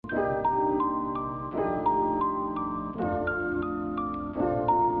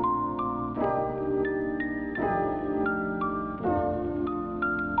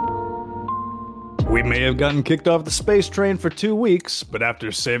We may have gotten kicked off the space train for 2 weeks, but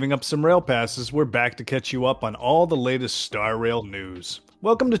after saving up some rail passes, we're back to catch you up on all the latest Star Rail news.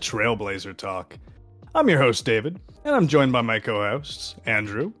 Welcome to Trailblazer Talk. I'm your host, David, and I'm joined by my co-hosts,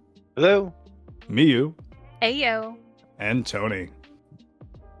 Andrew. Hello. Miyu. Ayo. And Tony.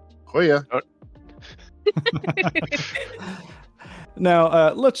 Hoya.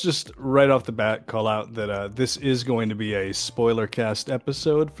 Now, let's just right off the bat call out that this is going to be a spoiler cast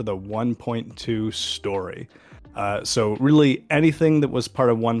episode for the 1.2 story. So really anything that was part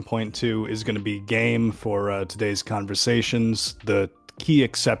of 1.2 is going to be game for today's conversations. The key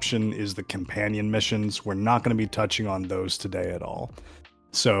exception is the companion missions. We're not going to be touching on those today at all.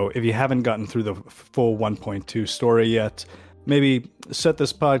 So if you haven't gotten through the full 1.2 story yet, maybe set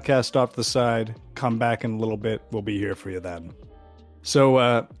this podcast off to the side, come back in a little bit, we'll be here for you then.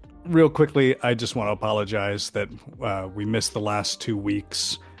 So, real quickly, I just want to apologize that we missed the last 2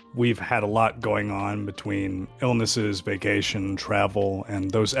 weeks. We've had a lot going on between illnesses, vacation, travel, and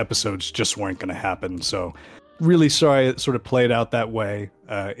those episodes just weren't going to happen. So, really sorry it sort of played out that way.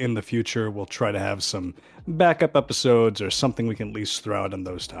 In the future, we'll try to have some backup episodes or something we can at least throw out in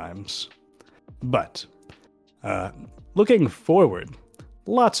those times. But, looking forward,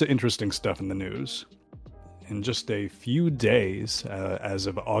 lots of interesting stuff in the news. In just a few days, as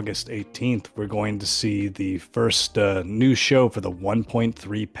of August 18th, we're going to see the first new show for the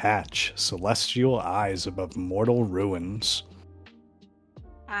 1.3 patch, Celestial Eyes Above Mortal Ruins.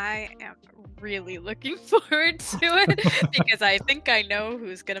 I am really looking forward to it because I think I know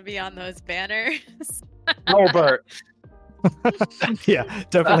who's going to be on those banners. Albert. Yeah,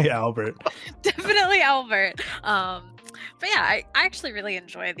 definitely Albert. Definitely Albert. But yeah, I actually really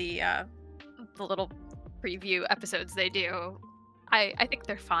enjoy the little preview episodes they do. I think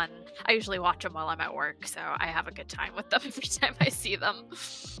they're fun. I usually watch them while I'm at work, so I have a good time with them every time I see them.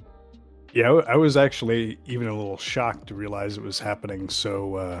 Yeah, I was actually even a little shocked to realize it was happening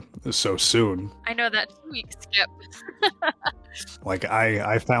so soon. I know that 2-week skip. Like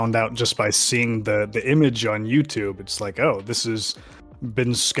I found out just by seeing the image on YouTube. It's like, oh, this has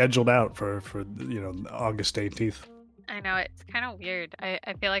been scheduled out for August 18th. I know, it's kind of weird.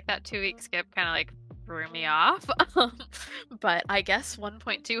 I feel like that 2-week skip kind of like threw me off. But I guess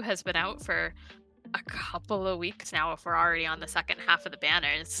 1.2 has been out for a couple of weeks now if we're already on the second half of the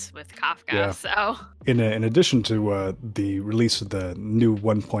banners with Kafka. Yeah. So in addition to the release of the new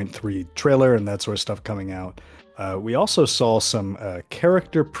 1.3 trailer and that sort of stuff coming out, we also saw some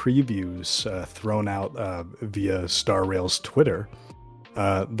character previews thrown out via Star Rail's Twitter.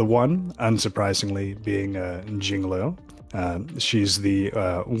 The one, unsurprisingly, being Jinglo. She's the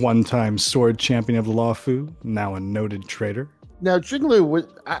one-time sword champion of the Luofu, now a noted trader. Now, Jinglu,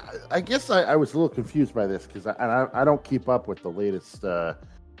 I guess I was a little confused by this because I don't keep up with the latest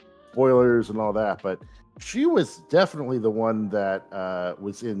spoilers and all that, but she was definitely the one that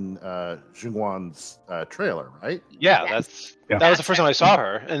was in Xinguan's trailer, right? Yeah, that was the first time I saw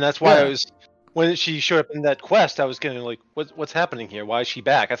her, and that's why Yeah. I was when she showed up in that quest. I was getting like, what's happening here? Why is she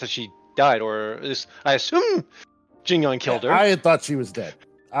back? I thought she died, or I assume Jingyan killed her. I had thought she was dead.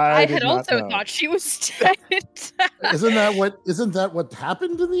 I did had not also know. thought she was dead. Isn't that what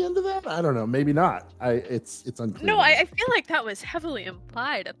happened in the end of that? I don't know. Maybe not. It's unclear. No, I feel like that was heavily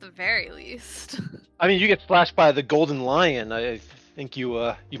implied at the very least. I mean, you get splashed by the golden lion. I think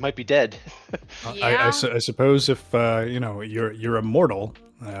you might be dead. Yeah. I suppose if you're immortal,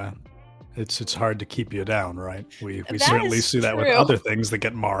 it's hard to keep you down, right? We That certainly is see that with true. other things that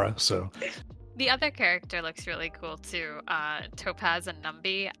get Mara. So The other character looks really cool too. Topaz and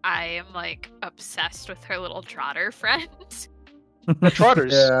Numby. I am like obsessed with her little trotter friend. The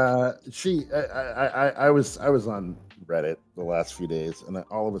trotters. Yeah, I was on Reddit the last few days, and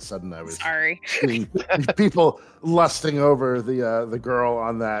all of a sudden I was Sorry. seeing people lusting over the girl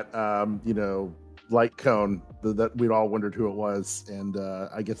on that light cone that we'd all wondered who it was, and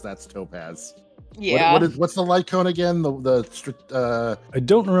I guess that's Topaz. Yeah. What's the light cone again? I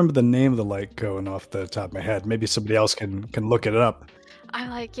don't remember the name of the light cone off the top of my head. Maybe somebody else can look it up. I'm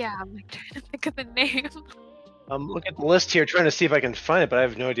like trying to think of the name. I'm looking at the list here, trying to see if I can find it, but I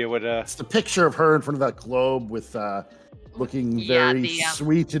have no idea what. It's the picture of her in front of that globe with looking very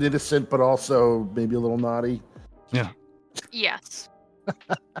sweet and innocent, but also maybe a little naughty. Yeah. Yes.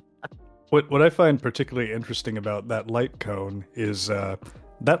 What I find particularly interesting about that light cone is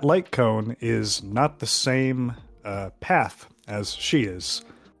that light cone is not the same path as she is.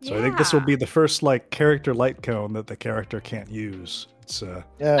 So I think this will be the first character light cone that the character can't use. It's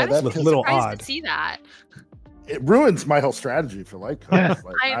that's a little odd. To see that. It ruins my whole strategy for light cones.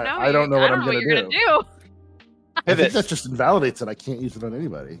 Like, I know. I don't know what I'm going to do. I think Pivot. that just invalidates it. I can't use it on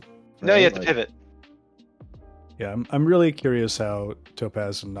anybody. No, you have right? to pivot. Yeah, I'm really curious how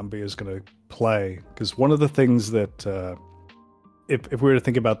Topaz and Numby is going to play, because one of the things that if we were to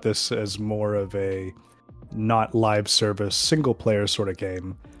think about this as more of a not live service single player sort of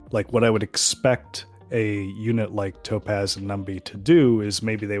game, like what I would expect a unit like Topaz and Numby to do is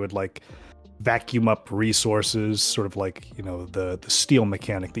maybe they would like vacuum up resources, sort of like, you know, the steal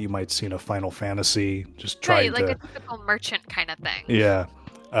mechanic that you might see in a Final Fantasy, just trying Right, like to a typical merchant kind of thing. yeah.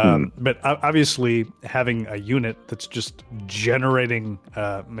 But obviously, having a unit that's just generating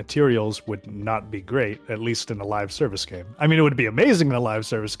materials would not be great, at least in a live service game. I mean, it would be amazing in a live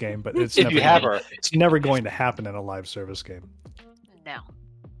service game, but it's If you have her. it's never going to happen in a live service game. No,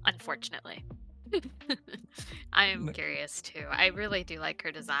 unfortunately. I'm curious too. I really do like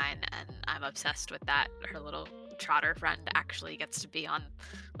her design, and I'm obsessed with that. Her little trotter friend actually gets to be on,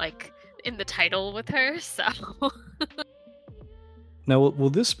 like, in the title with her, so. Now, will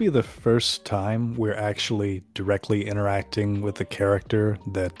this be the first time we're actually directly interacting with a character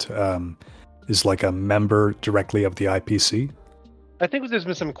that is like a member directly of the IPC? I think there's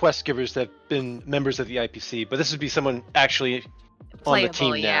been some quest givers that have been members of the IPC, but this would be someone actually on the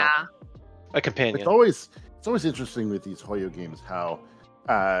team now. Yeah. A companion. It's always interesting with these Hoyo games how,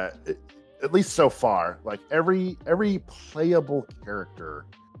 at least so far, like every playable character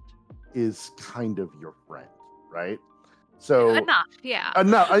is kind of your friend, right? So Enough, yeah.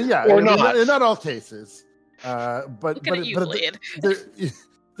 Yeah, Or in not all cases, but Looking at you, Blade.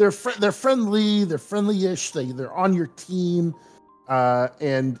 they're friendly, they're friendly-ish, they're on your team,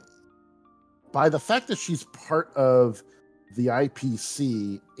 and by the fact that she's part of the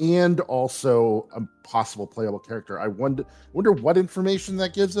IPC and also a possible playable character, I wonder what information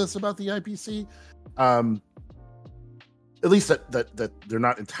that gives us about the IPC. At least that they're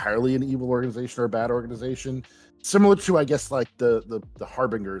not entirely an evil organization or a bad organization. Similar to, I guess, like the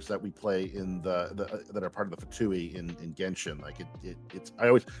harbingers that we play in the that are part of the Fatui in Genshin. Like it's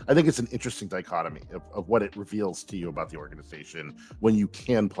I think it's an interesting dichotomy of what it reveals to you about the organization when you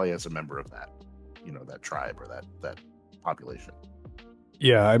can play as a member of that, you know, that tribe or that population.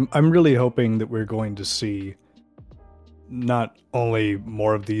 Yeah, I'm really hoping that we're going to see not only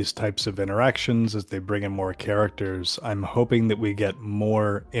more of these types of interactions as they bring in more characters. I'm hoping that we get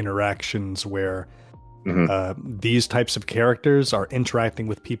more interactions where these types of characters are interacting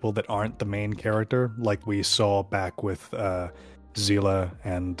with people that aren't the main character, like we saw back with Zila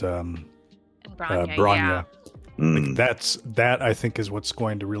and Branya. Like that I think is what's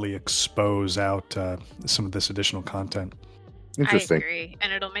going to really expose out some of this additional content. Interesting. I agree,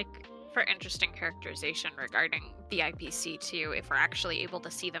 and it'll make for interesting characterization regarding the IPC too, if we're actually able to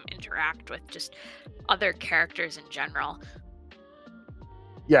see them interact with just other characters in general.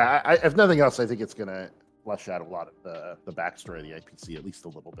 Yeah, if nothing else, I think it's going to flesh out a lot of the backstory of the IPC, at least a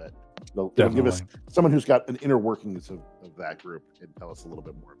little bit. It'll give us someone who's got an inner workings of that group and tell us a little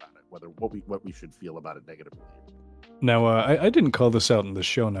bit more about it, what we should feel about it negatively. Now, I didn't call this out in the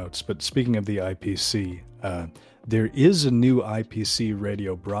show notes, but speaking of the IPC, there is a new IPC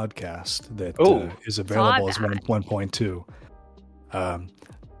radio broadcast that is available as 1.2.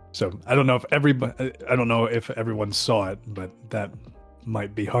 So I don't know if everyone saw it, but that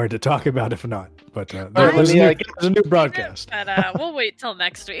might be hard to talk about if not. But there's a new broadcast. But we'll wait till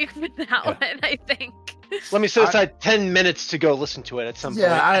next week for that one, I think. Let me set aside 10 minutes to go listen to it at some point.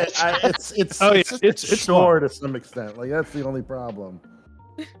 Yeah, it's short to some extent. Like that's the only problem.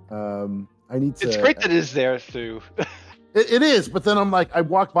 I need to. It's great that it is there through. It is, but then I'm like, I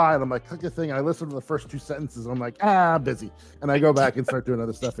walk by and I'm like, click a thing. I listen to the first 2 sentences. And I'm like, busy, and I go back and start doing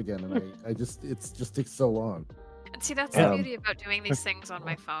other stuff again. And it just takes so long. And see, that's the beauty about doing these things on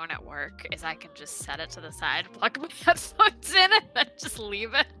my phone at work is I can just set it to the side, plug my headphones in, and then just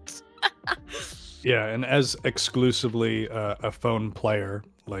leave it. Yeah, and as exclusively a phone player,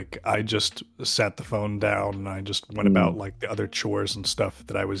 like I just sat the phone down and I just went about like the other chores and stuff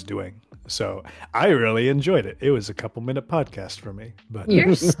that I was doing. So I really enjoyed it. It was a couple-minute podcast for me. But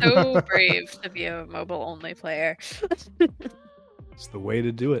you're so brave to be a mobile-only player. It's the way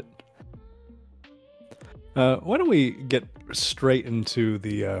to do it. Why don't we get straight into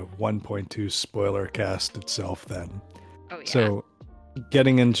the 1.2 spoiler cast itself then? Oh yeah. So,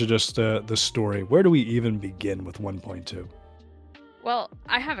 getting into just the story, where do we even begin with 1.2? Well,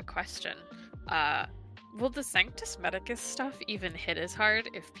 I have a question. Will the Sanctus Medicus stuff even hit as hard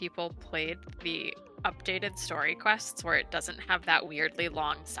if people played the updated story quests where it doesn't have that weirdly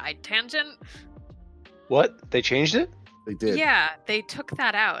long side tangent? What? They changed it? They did. Yeah, they took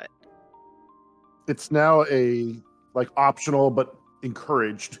that out. It's now a like optional but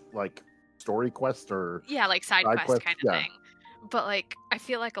encouraged like story quest or like side quest kind of thing. But like, I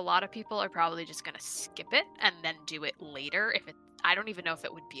feel like a lot of people are probably just gonna skip it and then do it later if it. I don't even know if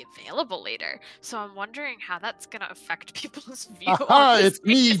it would be available later. So I'm wondering how that's gonna affect people's view on Aha, this. it's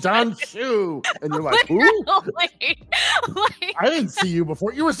me, Don Shu. And you're like, who? Literally. Like, I didn't see you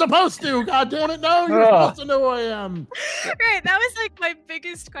before. You were supposed to. God damn it. No, you're supposed to know who I am. right, that was like my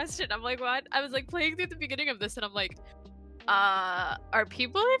biggest question. I'm like, what? I was like playing through the beginning of this and I'm like, are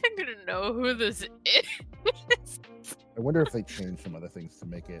people even gonna know who this is? I wonder if they changed some other things to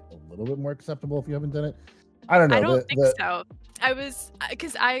make it a little bit more acceptable if you haven't done it. I don't know. I don't think so. I was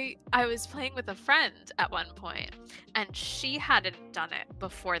because I was playing with a friend at one point, and she hadn't done it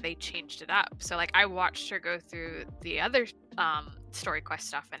before they changed it up. So like I watched her go through the other story quest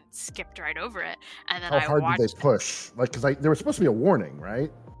stuff and skipped right over it. And then How hard did they push? Like, because there was supposed to be a warning,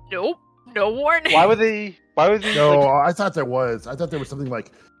 right? Nope, no warning. Why would they? No, like, I thought there was. I thought there was something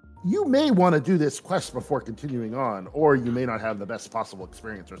like, you may want to do this quest before continuing on, or you may not have the best possible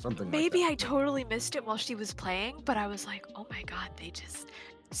experience, or something. Maybe like that. I totally missed it while she was playing, but I was like, oh my god, they just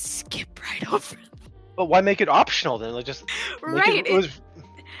skip right over it. but why make it optional then? Like just make Right. It,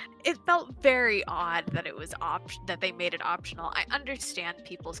 It felt very odd that it was that they made it optional. I understand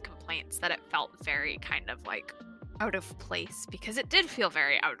people's complaints that it felt very kind of like out of place, because it did feel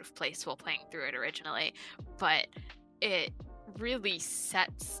very out of place while playing through it originally, but it really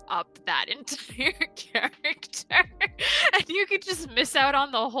sets up that entire character and you could just miss out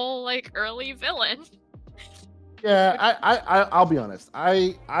on the whole like early villain. Yeah, I'll be honest.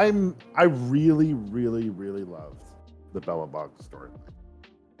 I really loved the Bellabog story.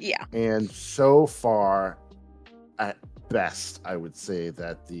 Yeah. And so far, at best, I would say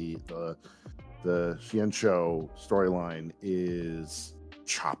that the Xianshou storyline is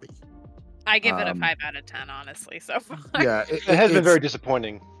choppy. I give it a 5 out of 10, honestly, so far. Yeah, it has been very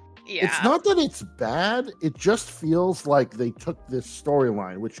disappointing. Yeah. It's not that it's bad. It just feels like they took this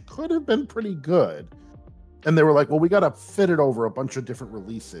storyline, which could have been pretty good, and they were like, well, we got to fit it over a bunch of different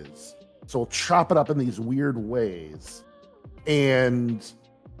releases. So we'll chop it up in these weird ways. And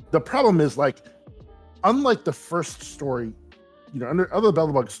the problem is, like, unlike the first story, under the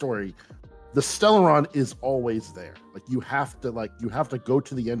Bellabug story, the Stellaron is always there. Like you have to go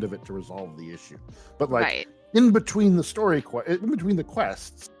to the end of it to resolve the issue. But like in between the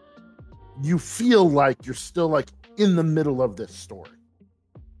quests, you feel like you're still like in the middle of this story.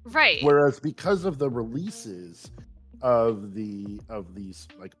 Right. Whereas because of the releases of these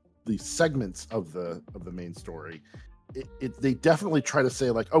segments of the main story, they definitely try to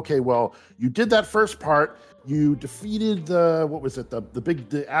say like, okay, well, you did that first part, you defeated the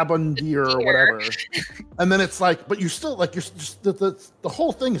Abundir or whatever, and then it's like, but you still like the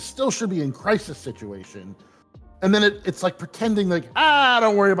whole thing still should be in crisis situation, and then it's like pretending like,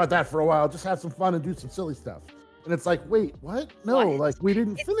 don't worry about that for a while, just have some fun and do some silly stuff, and it's like, wait, what? No, like we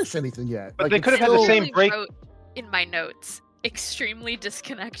didn't finish anything yet. But like, they could have had the same break. In my notes, extremely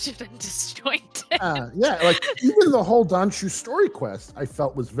disconnected and disjointed. Yeah, like even the whole Danshu story quest, I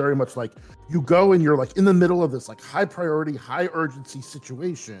felt was very much like you go and you're like in the middle of this like high priority, high urgency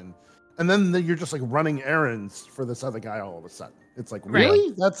situation, and then you're just like running errands for this other guy all of a sudden. It's like,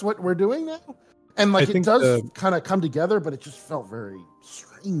 really? That's what we're doing now? And like it does kind of come together, but it just felt very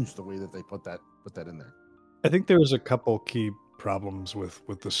strange the way that they put that in there. I think there was a couple key problems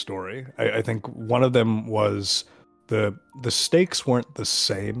with the story. I think one of them was the stakes weren't the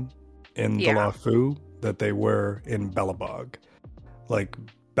same in the Lafu that they were in Bellabog. Like,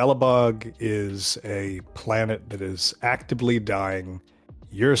 Bellabog is a planet that is actively dying.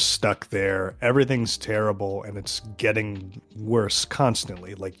 You're stuck there. Everything's terrible, and it's getting worse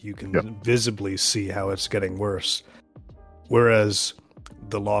constantly. Like, you can visibly see how it's getting worse. Whereas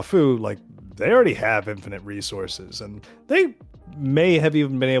the Lafu, like, they already have infinite resources, and they may have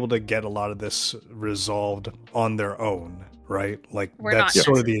even been able to get a lot of this resolved on their own, right? Like that's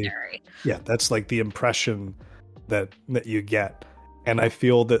sort of that's like the impression that you get. And I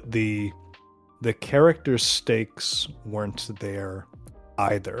feel that the character stakes weren't there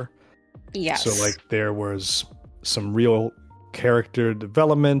either. Yes. So like there was some real character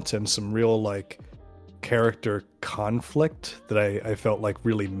development and some real like character conflict that I felt like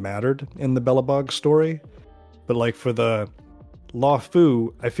really mattered in the Bellabog story. But like for the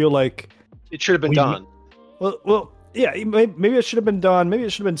Lafu, I feel like it should have been done. Well, yeah, maybe it should have been done. Maybe it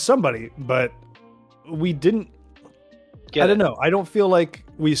should have been somebody, but we didn't. I don't know. I don't feel like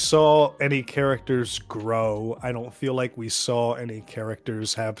we saw any characters grow. I don't feel like we saw any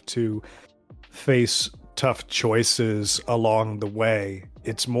characters have to face tough choices along the way.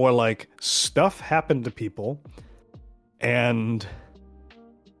 It's more like stuff happened to people, and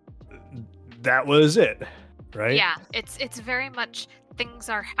that was it. right? Yeah, it's very much things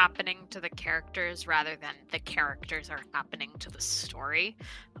are happening to the characters rather than the characters are happening to the story,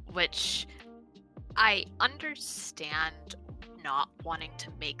 which I understand not wanting to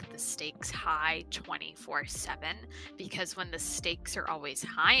make the stakes high 24/7, because when the stakes are always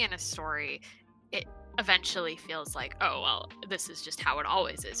high in a story, it eventually feels like, oh, well, this is just how it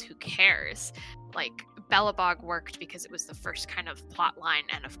always is. Who cares? Like, Belobog worked because it was the first kind of plot line,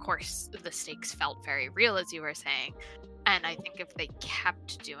 and of course, the stakes felt very real, as you were saying. And I think if they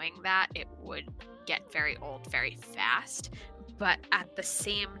kept doing that, it would get very old very fast. But at the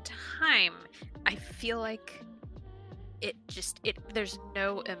same time, I feel like there's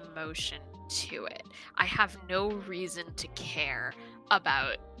no emotion to it. I have no reason to care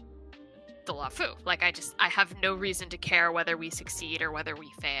about the LeFou. Like, I have no reason to care whether we succeed or whether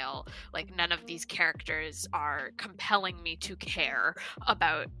we fail. Like, none of these characters are compelling me to care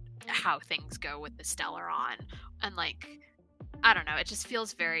about how things go with the Stellaron. And, like, I don't know, it just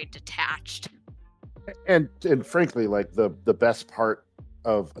feels very detached. And frankly, like, the best part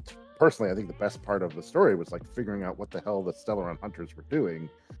of, personally, I think the best part of the story was like figuring out what the hell the Stellaron hunters were doing.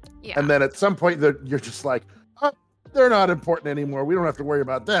 Yeah. And then at some point you're just like, oh, they're not important anymore. We don't have to worry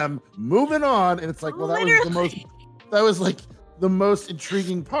about them. Moving on. And it's like, well, that was like the most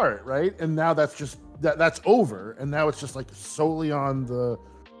intriguing part, right? And now that's over. And now it's just like solely on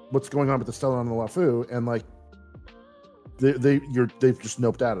what's going on with the Stellaron and the LeFou, and like they've just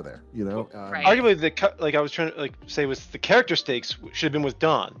noped out of there, you know. Right. Arguably, like I was trying to say, was the character stakes should have been with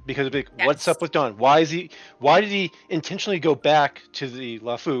Don, because it'd be like, what's up with Don? Why did he intentionally go back to the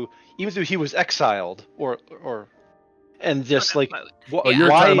LeFou, even though he was exiled, and just like, you're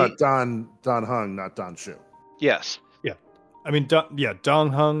talking about Don Hung, not Don Shu. Yes. Yeah. I mean,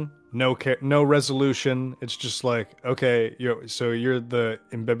 Dong Hung, no resolution. It's just like, okay, you're the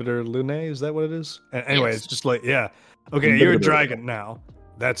Imbibitor Lunae, is that what it is? Anyway, Yes. It's just like, yeah. Okay, you're a dragon now.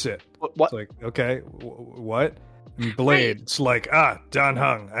 That's it. What? It's like, okay, what? And Blade, Right. it's like, Don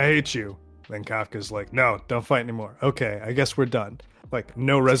Hung, I hate you. Then Kafka's like, no, don't fight anymore. Okay, I guess we're done. Like,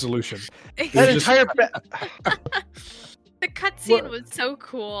 no resolution. That entire The cutscene was so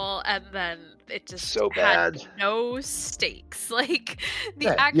cool, and then it just So had bad. no stakes. Like, the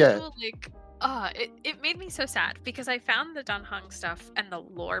Yeah, actual, like, it made me so sad, because I found the Don Hung stuff and the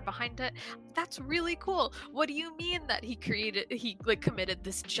lore behind it. That's really cool. What do you mean that he committed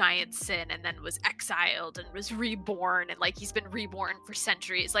this giant sin and then was exiled and was reborn, and like he's been reborn for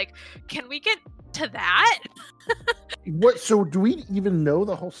centuries? Like, can we get to that? What? So do we even know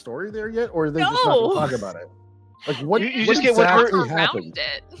the whole story there yet, or are they just not going to talk about it? Like, what? You what just get what exactly Around happened?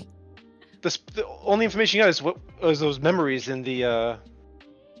 it. The only information you got is what was those memories in the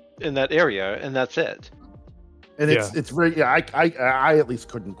in that area, and that's it. And it's very I at least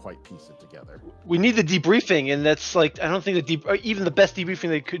couldn't quite piece it together. We need the debriefing, and that's like, I don't think even the best debriefing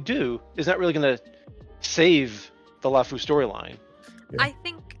they could do is not really going to save the LeFou storyline. Yeah. I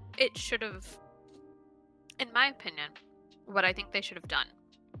think it should have, in my opinion, what I think they should have done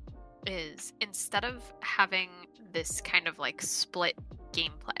is, instead of having this kind of like split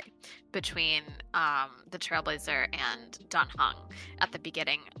gameplay between the Trailblazer and Don Hung at the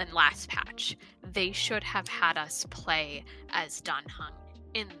beginning and last patch, they should have had us play as Don Hung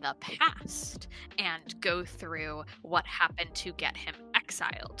in the past and go through what happened to get him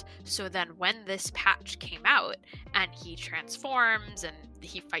exiled. So then when this patch came out and he transforms and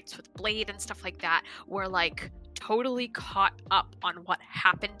he fights with Blade and stuff like that, we're like totally caught up on what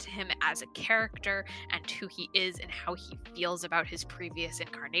happened to him as a character and who he is and how he feels about his previous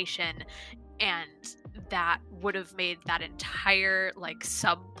incarnation. And that would have made that entire like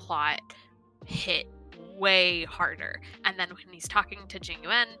subplot hit way harder. And then when he's talking to Jing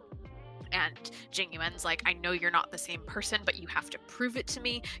Yuan, and Jing Yuan's like, I know you're not the same person, but you have to prove it to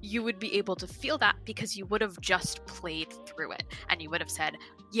me, you would be able to feel that because you would have just played through it. And you would have said,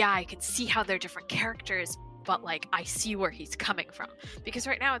 yeah, I can see how they're different characters, but like, I see where he's coming from. Because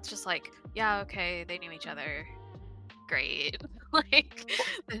right now it's just like, yeah, okay, they knew each other. Great. Like,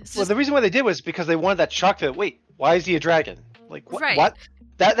 Well, the reason why they did was because they wanted that shock that, wait, why is he a dragon? Like, what? Right. What?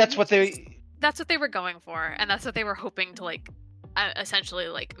 That's what they were going for, and that's what they were hoping to like essentially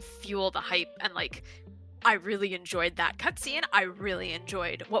like fuel the hype. And like, I really enjoyed that cutscene. I really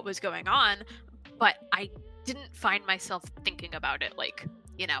enjoyed what was going on, but I didn't find myself thinking about it like,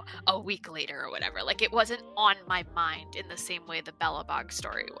 you know, a week later or whatever. Like, it wasn't on my mind in the same way the Belobog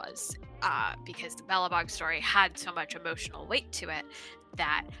story was, because the Belobog story had so much emotional weight to it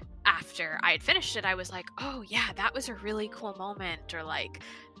that after I had finished it, I was like, oh yeah, that was a really cool moment, or like,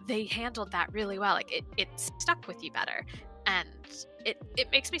 they handled that really well. Like, it stuck with you better. And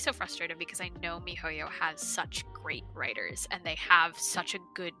it makes me so frustrated because I know MiHoYo has such great writers and they have such a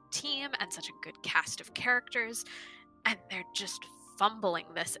good team and such a good cast of characters, and they're just fumbling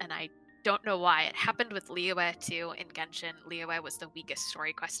this, and I don't know why. It happened with Liyue too in Genshin. Liyue was the weakest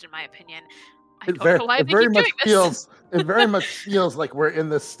story quest in my opinion. I don't know why they keep doing this. It very much feels like we're in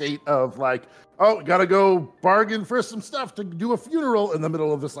this state of like, oh, gotta go bargain for some stuff to do a funeral in the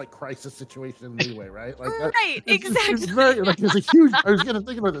middle of this like crisis situation in Liyue, right? Like right, exactly. It's very like there's a huge. I was gonna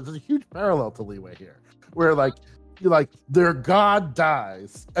think about this. There's a huge parallel to Liyue here, where like you're like their god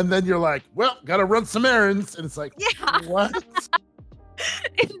dies, and then you're like, well, gotta run some errands, and it's like, yeah, what?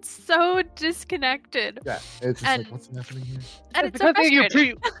 It's so disconnected. Yeah, it's just like, what's happening here? And it's so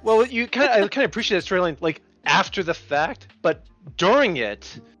frustrating. You kind of appreciate that storyline like after the fact, but during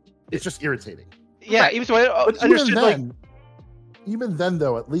it, it's just irritating. Yeah, right. even so, I understood. Even then,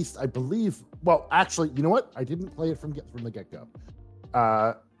 though, at least I believe. Well, actually, you know what? I didn't play it from the get-go.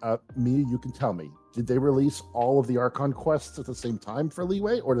 Mia, you can tell me. Did they release all of the Archon quests at the same time for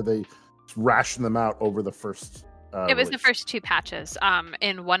Liyue, or did they ration them out over the first? It was the first two patches.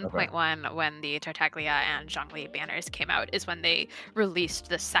 In 1.1, when the Tartaglia and Zhongli banners came out, is when they released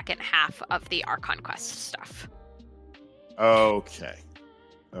the second half of the Archon quest stuff. Okay,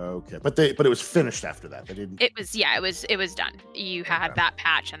 but it was finished after that. They didn't. It was done. You had that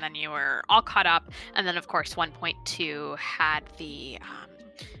patch, and then you were all caught up. And then, of course, 1.2 had the.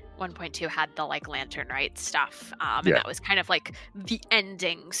 1.2 had the like Lantern Rite stuff, and that was kind of like the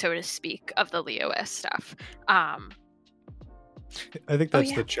ending, so to speak, of the Liyue stuff. I think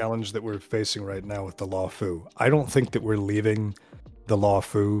that's the challenge that we're facing right now with the Law Fu. I don't think that we're leaving the Law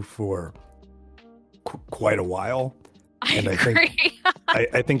Fu for quite a while. I agree.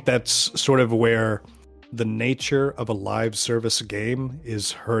 I think that's sort of where the nature of a live service game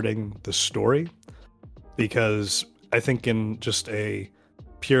is hurting the story, because I think in just a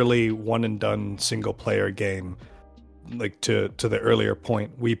purely one and done single player game, like to the earlier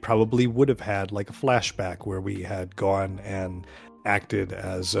point, we probably would have had like a flashback where we had gone and acted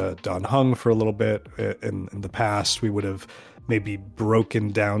as Dan Heng for a little bit in the past. We would have maybe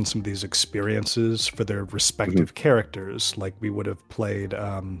broken down some of these experiences for their respective characters. Like we would have played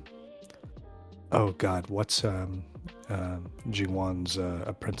what's Ji-won's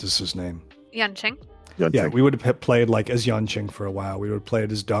apprentice's name? Yanqing. Yeah, we would have played like as Yanqing for a while. We would have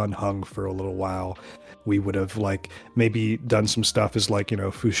played as Dan Heng for a little while. We would have like maybe done some stuff as like,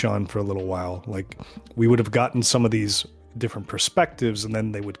 Fushan for a little while. Like we would have gotten some of these different perspectives, and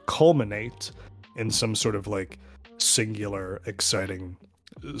then they would culminate in some sort of like singular, exciting,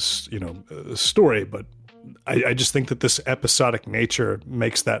 story. But I just think that this episodic nature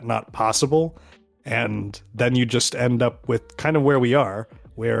makes that not possible. And then you just end up with kind of where we are,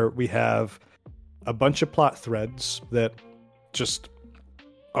 where we have a bunch of plot threads that just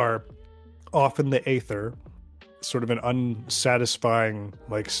are off in the aether, sort of an unsatisfying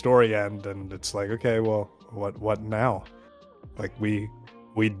like story end, and it's like, okay, well, what now? Like we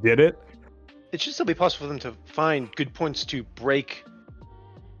did it. It should still be possible for them to find good points to break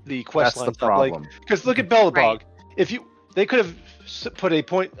the quest line. That's the problem. Because look at Belobog. Right. They could have put a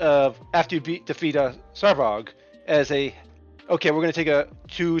point of after you defeat Sarbog as a, okay, we're going to take a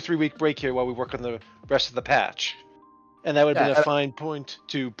 2-3 week break here while we work on the rest of the patch, and that would have been a fine point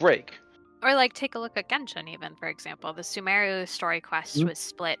to break. Or like take a look at Genshin, even for example, the Sumeru story quest was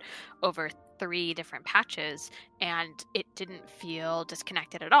split over 3 different patches, and it didn't feel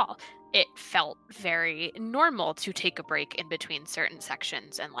disconnected at all. It felt very normal to take a break in between certain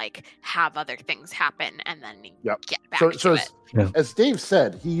sections and like have other things happen and then get back to it. As Dave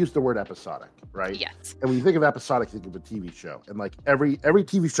said, he used the word episodic, right? Yes. And when you think of episodic, think of a TV show. And like every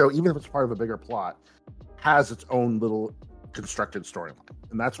TV show, even if it's part of a bigger plot, has its own little constructed storyline.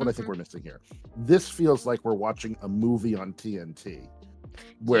 And that's what I think we're missing here. This feels like we're watching a movie on TNT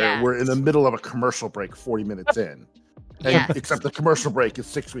where we're in the middle of a commercial break 40 minutes in. And except the commercial break is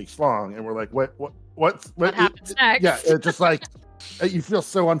 6 weeks long, and we're like, what happens next? Yeah, it's just like you feel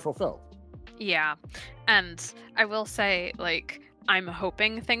so unfulfilled. Yeah, and I will say, like, I'm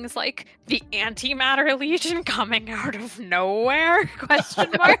hoping things like the Antimatter Legion coming out of nowhere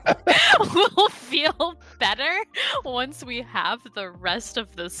will feel better once we have the rest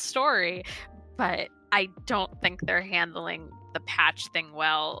of the story. But I don't think they're handling the patch thing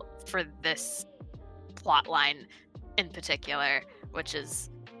well for this plot line in particular, which is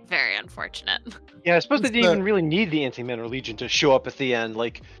very unfortunate. Yeah, I suppose they didn't even really need the Antimatter Legion to show up at the end.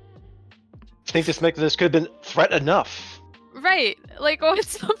 Like, I think this could have been threat enough. Right. Like,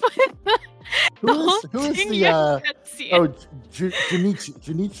 what's the point? Who is the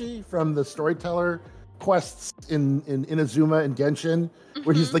Junichi from the Storyteller quests in Inazuma and Genshin,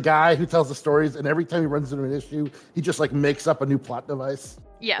 where he's the guy who tells the stories, and every time he runs into an issue, he just like makes up a new plot device.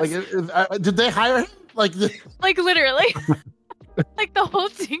 Yes. Like, did they hire him? Like literally. Like the whole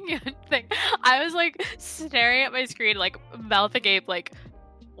thing. I was like staring at my screen, like mouth agape, like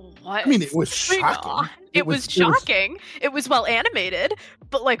what? I mean, it was shocking. It was shocking. It was well animated,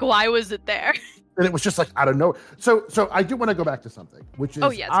 but like, why was it there? And it was just like out of nowhere. So I do want to go back to something, which is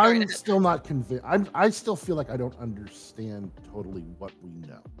I'm still not convinced. I still feel like I don't understand totally what we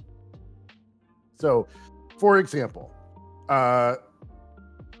know. So, for example,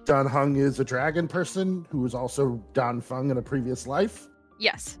 Dan Heng is a dragon person who was also Dan Feng in a previous life.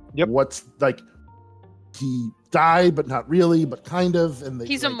 Yes. Yep. What's like he died, but not really, but kind of. And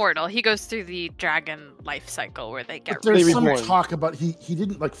he's immortal. He goes through the dragon life cycle where they get. But there's some talk about he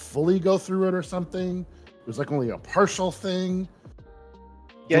didn't like fully go through it or something. It was like only a partial thing.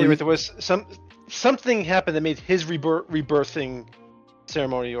 Yeah, there was something happened that made his rebirthing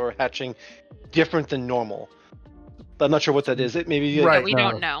ceremony or hatching different than normal. But I'm not sure what that is. It maybe we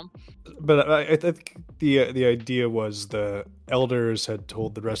don't know. But I think the idea was the elders had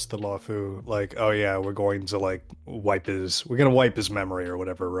told the rest of the Luofu, like, oh yeah, we're going to wipe his memory or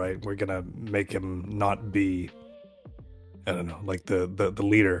whatever, right? We're gonna make him not be, I don't know, like the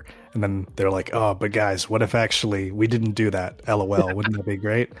leader. And then they're like, oh, but guys, what if actually we didn't do that? LOL, wouldn't that be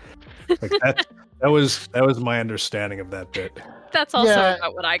great? Like that was my understanding of that bit. That's also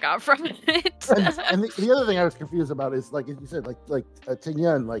about what I got from it. and the other thing I was confused about is, like, as you said, like Ting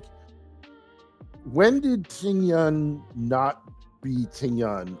Yun, like, when did Ting Yun not be Ting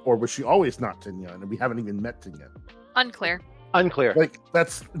Yun, or was she always not Ting Yun, and we haven't even met Ting Yun? Unclear. Like,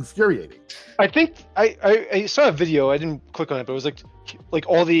 that's infuriating. I think I saw a video. I didn't click on it, but it was like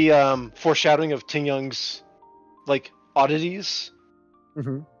all the foreshadowing of Ting Yun's like oddities.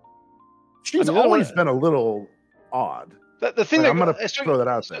 Mm-hmm. She's always been a little odd. The thing I'm going to throw that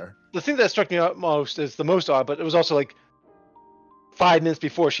out there. The thing that struck me out most is the most odd, but it was also like 5 minutes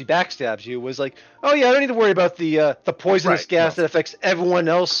before she backstabs you was like, oh yeah, I don't need to worry about the poisonous gas that affects everyone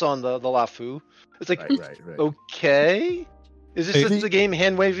else on the Luofu. It's like, okay, is this just the game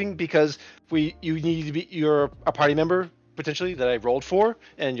hand waving because you need to be you're a party member potentially that I rolled for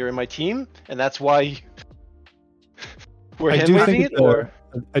and you're in my team and that's why we're hand waving it or.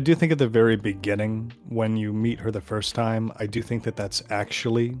 I do think at the very beginning, when you meet her the first time, I do think that that's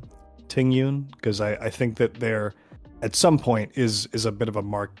actually Ting Yun, because I think that there, at some point, is a bit of a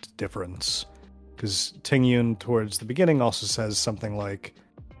marked difference. Because Ting Yun, towards the beginning, also says something like,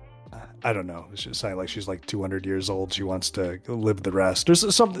 I don't know, it's just like she's like 200 years old, she wants to live the rest.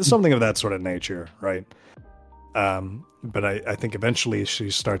 There's something of that sort of nature, right? But I think eventually she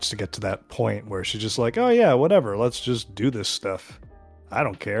starts to get to that point where she's just like, oh yeah, whatever, let's just do this stuff. I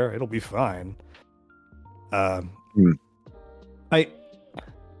don't care. It'll be fine. I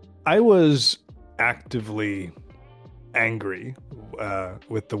was actively angry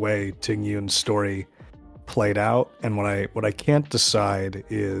with the way Ting Yun's story played out, and what I can't decide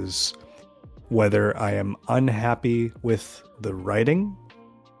is whether I am unhappy with the writing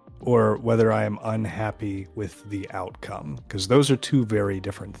or whether I am unhappy with the outcome, because those are two very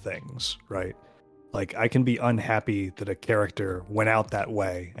different things, right? Like, I can be unhappy that a character went out that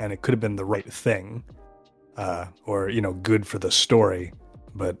way, and it could have been the right thing, or, good for the story.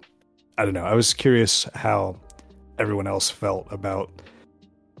 But, I don't know. I was curious how everyone else felt about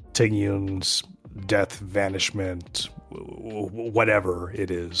Ting Yun's death, vanishment, whatever it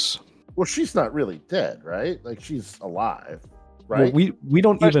is. Well, she's not really dead, right? Like, she's alive, right? Well, we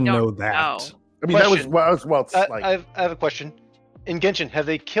don't even know that. I mean, question. That was I have a question. In Genshin, have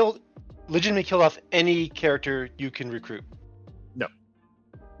they legitimately killed off any character you can recruit? No.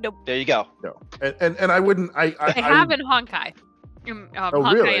 Nope. There you go. No. And I wouldn't. They have in Honkai.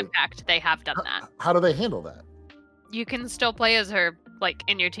 Honkai really? Impact, they have done that. How do they handle that? You can still play as her, like,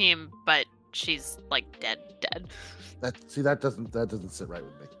 in your team, but she's like dead. That doesn't sit right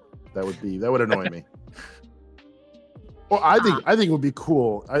with me. That would annoy me. Well, I think it would be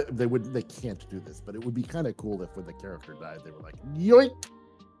cool. They can't do this, but it would be kind of cool if when the character died, they were like, yoink.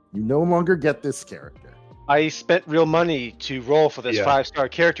 You no longer get this character. I spent real money to roll for this 5-star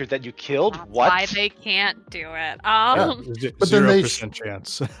character that you killed. That's what? Why they can't do it? But 0%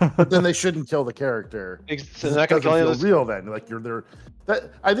 chance. But then they shouldn't kill the character. So they're not going to kill feel real then. Like you're there.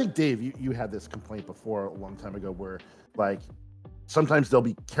 I think Dave, you had this complaint before a long time ago, where like sometimes there'll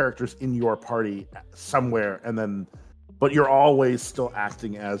be characters in your party somewhere, but you're always still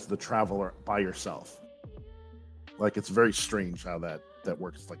acting as the traveler by yourself. Like it's very strange how that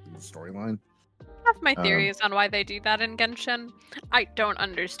works, like in the storyline. have my theories on why they do that in Genshin. I don't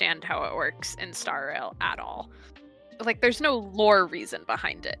understand how it works in Star Rail at all. Like, there's no lore reason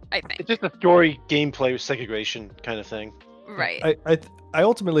behind it, I think. It's just a story gameplay segregation kind of thing. Right. I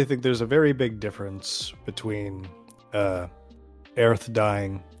ultimately think there's a very big difference between Aerith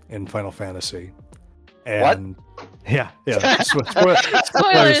dying in Final Fantasy and yeah.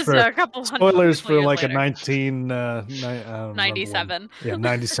 Spoilers for a couple spoilers for years like later. a 1997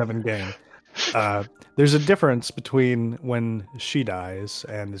 97 game. There's a difference between when she dies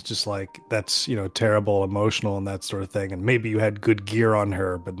and it's just like that's terrible, emotional, and that sort of thing, and maybe you had good gear on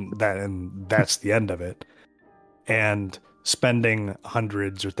her, but that's the end of it. And spending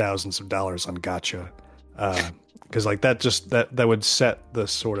hundreds or thousands of dollars on gacha, because like that would set the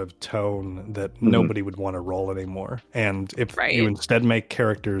sort of tone that nobody would want to roll anymore. And if you instead make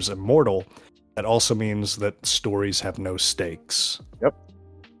characters immortal, that also means that stories have no stakes.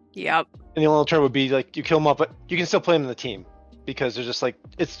 Yep. And the only alternative would be like you kill them off, but you can still play them in the team because they're just like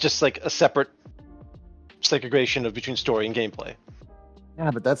it's just like a separate segregation of between story and gameplay.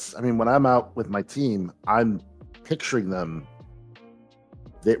 Yeah, but when I'm out with my team, I'm picturing them.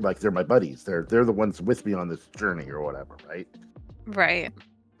 They're my buddies. They're the ones with me on this journey or whatever, right? Right.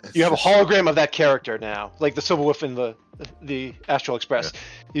 You have a hologram of that character now, like the Silver Wolf in the Astral Express. Yeah.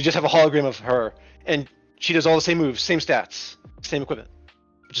 You just have a hologram of her, and she does all the same moves, same stats, same equipment,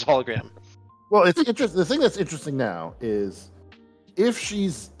 just hologram. Well, it's interesting. The thing that's interesting now is if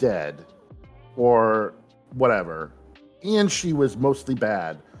she's dead or whatever, and she was mostly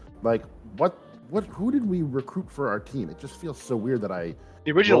bad. Like, who did we recruit for our team? It just feels so weird that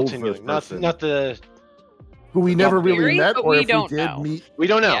the original team, not the who we never really met, or if we did meet, we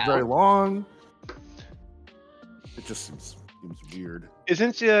don't know very long. It just seems weird.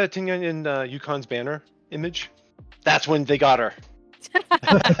 Isn't Tingyan in Yukon's banner image? That's when they got her.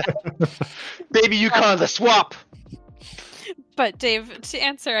 Baby Yukon, the swap. But Dave, to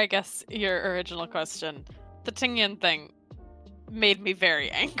answer, I guess, your original question, the Tingyan thing made me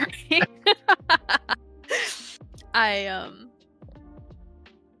very angry.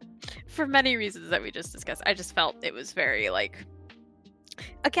 For many reasons that we just discussed, I just felt it was very,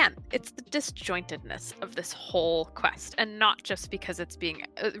 again, it's the disjointedness of this whole quest, and not just because it's being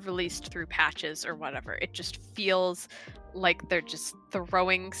released through patches or whatever. It just feels like they're just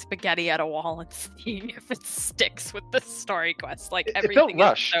throwing spaghetti at a wall and seeing if it sticks with the story quest. Like, everything felt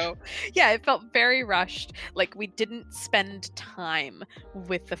rushed. It felt very rushed. Like, we didn't spend time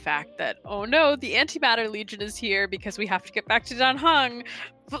with the fact that, oh no, the Antimatter Legion is here because we have to get back to Danheng.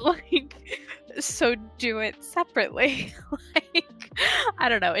 But so do it separately. I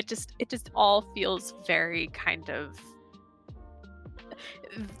don't know. It just all feels very kind of.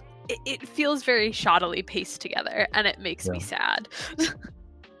 It feels very shoddily paced together, and it makes me sad.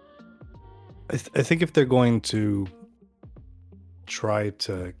 I think if they're going to try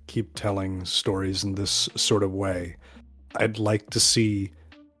to keep telling stories in this sort of way, I'd like to see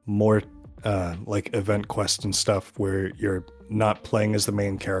more event quests and stuff where you're not playing as the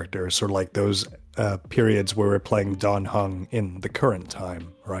main character, sort of like those periods where we're playing Danheng in the current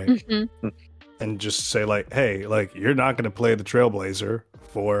time, right? Mm-hmm. And just say hey, you're not going to play the Trailblazer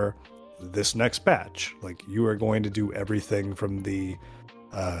for this next batch. You are going to do everything from the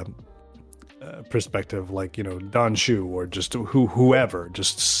perspective, Don Shu or just whoever,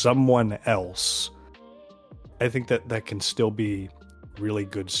 just someone else. I think that can still be really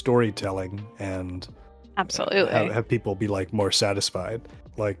good storytelling and absolutely have people be more satisfied.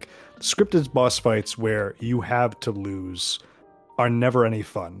 Scripted boss fights where you have to lose are never any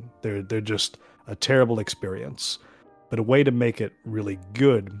fun. They're just a terrible experience. But a way to make it really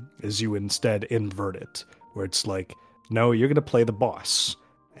good is you instead invert it, where it's no, you're going to play the boss,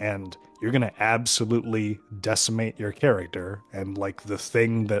 and you're going to absolutely decimate your character, and the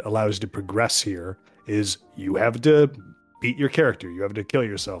thing that allows you to progress here is you have to beat your character, you have to kill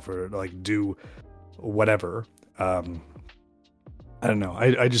yourself, or do whatever. I don't know.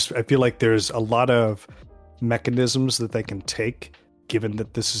 I feel like there's a lot of mechanisms that they can take, given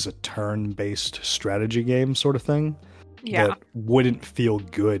that this is a turn-based strategy game sort of thing, that wouldn't feel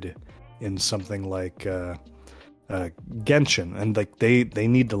good in something like Genshin, and they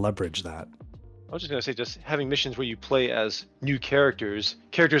need to leverage that. I was just going to say, just having missions where you play as new characters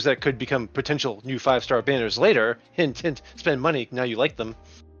that could become potential new 5-star banners later, hint, spend money, now you like them,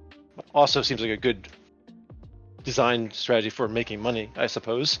 also seems like a good design strategy for making money, I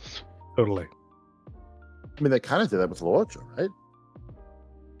suppose. Totally. I mean, they kind of did that with Loacha, right?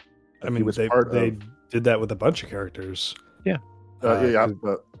 I mean, they did that with a bunch of characters. Yeah. In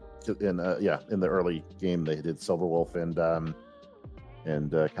the early game, they did Silverwolf and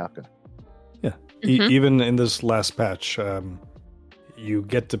Kafka. Yeah. Mhm. Even in this last patch, you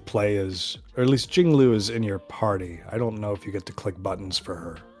get to play as, or at least Jinglu is in your party. I don't know if you get to click buttons for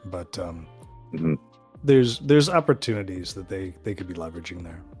her, but Mhm. there's opportunities that they could be leveraging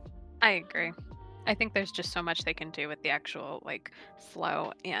there. I agree. I think there's just so much they can do with the actual like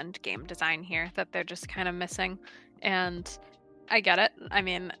flow and game design here that they're just kind of missing. And I get it. I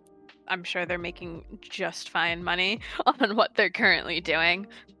mean, I'm sure they're making just fine money on what they're currently doing,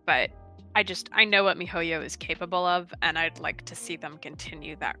 but I know what MiHoYo is capable of, and I'd like to see them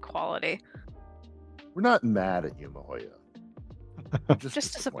continue that quality. We're not mad at you, Mahoya. We're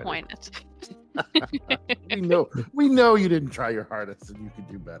Just disappointed. we know you didn't try your hardest and you could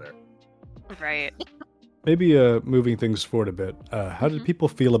do better. Right. Maybe moving things forward a bit. How did people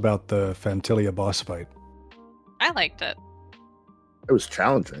feel about the Fantilia boss fight? I liked it. It was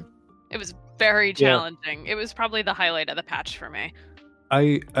challenging. It was very Yeah. challenging. It was probably the highlight of the patch for me.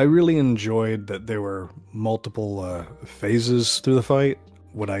 I really enjoyed that there were multiple phases through the fight.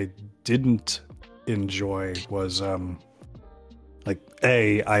 What I didn't enjoy was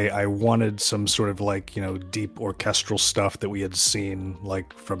I wanted some sort of deep orchestral stuff that we had seen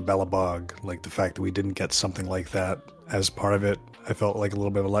from Belobog. Like the fact that we didn't get something like that as part of it, I felt like a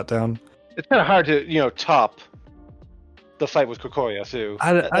little bit of a letdown. It's kind of hard to top the fight with Kokoya too.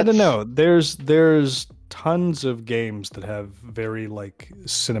 I don't know. There's tons of games that have very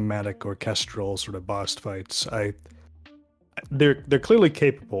cinematic orchestral sort of boss fights. They're clearly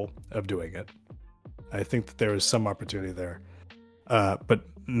capable of doing it. I think that there is some opportunity there. But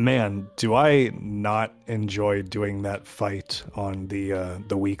man, do I not enjoy doing that fight on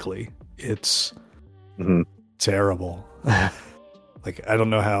the weekly. It's terrible. I don't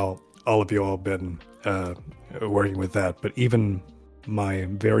know how all of you all have been working with that, but even my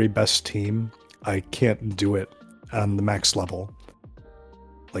very best team, I can't do it on the max level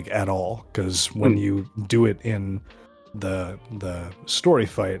at all, because when you do it in the story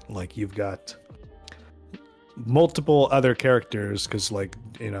fight, you've got multiple other characters, because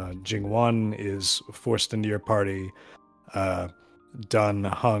Jingwan is forced into your party, Dun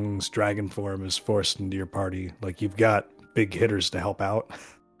Hung's dragon form is forced into your party. You've got big hitters to help out.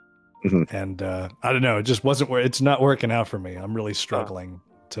 And I don't know, it just it's not working out for me. I'm really struggling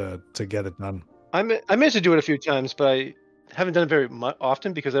to get it done. I managed to do it a few times, but I haven't done it very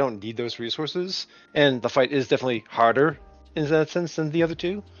often because I don't need those resources, and the fight is definitely harder in that sense than the other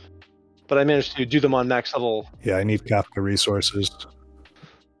two. But I managed to do them on max level. Yeah, I need Kafka resources.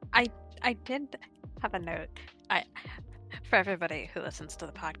 I did have a note. For everybody who listens to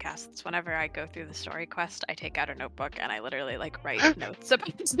the podcasts, whenever I go through the story quest, I take out a notebook and I literally write notes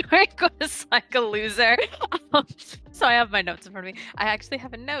about the story quest like a loser. So I have my notes in front of me. I actually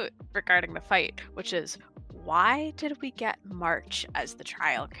have a note regarding the fight, which is, why did we get March as the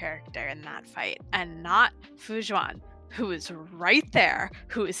trial character in that fight and not Fujuan, who is right there,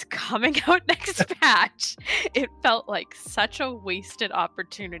 who is coming out next patch? It felt like such a wasted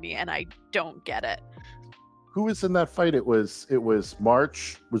opportunity, and I don't get it. Who was in that fight? It was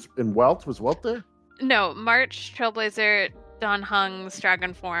March. Was Welt there? No, March, Trailblazer, Don Hung's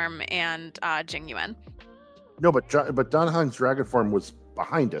dragon form, and Jing Yuan. No, but Don Hung's dragon form was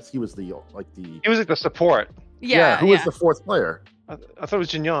behind us. He was the He was the support. Who was the fourth player? I thought it was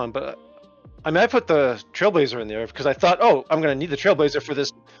Jinyan, but I put the Trailblazer in there because I thought, I'm going to need the Trailblazer for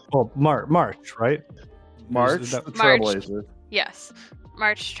this. Well, March, right? March, the Trailblazer. Yes,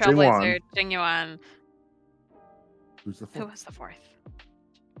 March, Trailblazer, Jing Yuan. Who was the fourth?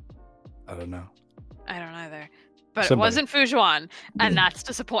 I don't know. I don't either. But Somebody. It wasn't Fujuan, and that's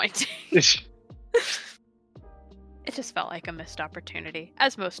disappointing. It just felt like a missed opportunity,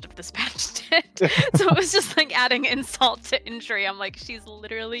 as most of this patch did. So it was just adding insult to injury. I'm like, she's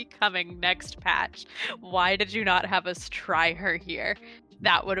literally coming next patch. Why did you not have us try her here?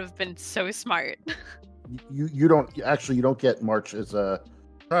 That would have been so smart. You don't get March as a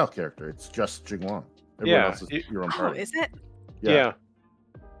trial character. It's just Jingwan. Everyone else is your own party. Oh, is it? Yeah.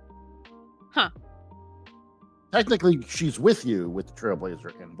 Huh. Technically, she's with you with the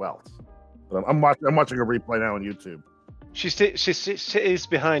Trailblazer and Welt. But I'm watching a replay now on YouTube. She stays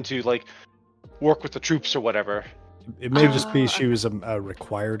behind to work with the troops or whatever. It may just be she was a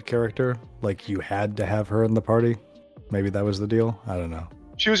required character. You had to have her in the party. Maybe that was the deal. I don't know.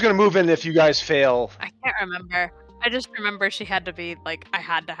 She was going to move in if you guys fail. I can't remember. I just remember she had to be I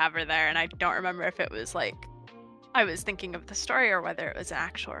had to have her there, and I don't remember if it was I was thinking of the story or whether it was an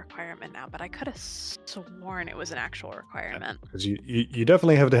actual requirement now, but I could have sworn it was an actual requirement. Because you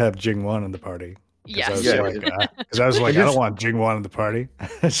definitely have to have Jingwan in the party. Yes. Because I was like, I don't want Jingwan in the party.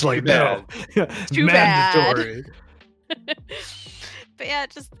 It's Too no, Too mandatory. But But yeah,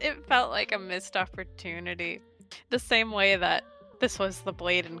 it felt like a missed opportunity. The same way that this was the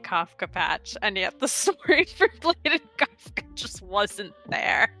Blade and Kafka patch, and yet the story for Blade and Kafka just wasn't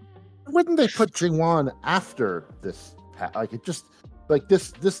there. Wouldn't they put Jingwan after this? Like it just like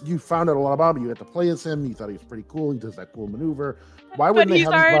this you found out a lot about him. You had to play as him. You thought he was pretty cool. He does that cool maneuver. Why wouldn't they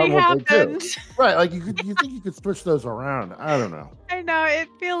have already his bottom happened. Too? Right? Like you think you could switch those around? I don't know. I know it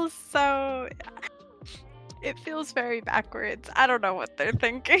feels so. It feels very backwards. I don't know what they're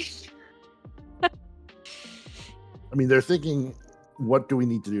thinking. I mean, they're thinking, what do we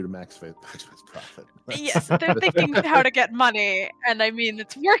need to do to maximize profit? Yes, they're thinking how to get money, and I mean,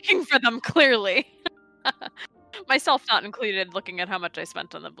 it's working for them clearly. Myself not included, looking at how much I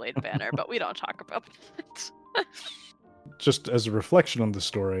spent on the Blade banner, but we don't talk about that. Just as a reflection on the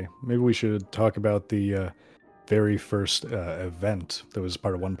story, maybe we should talk about the very first event that was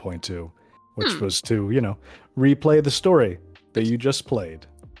part of 1.2, which was to, replay the story that you just played.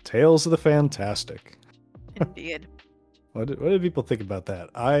 Tales of the Fantastic. Indeed. What did people think about that?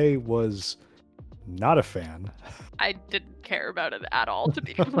 I was not a fan. I didn't care about it at all, to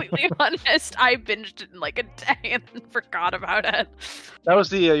be completely honest. I binged it in like a day and then forgot about it. That was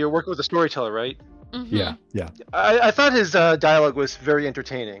the you're working with a storyteller, right? Mm-hmm. Yeah. I thought his dialogue was very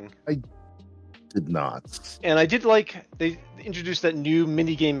entertaining. I did not. And I did like they introduced that new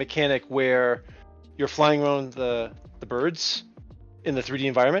minigame mechanic where you're flying around the birds in the 3D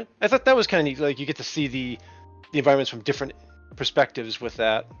environment. I thought that was kind of neat. Like you get to see the environments from different perspectives with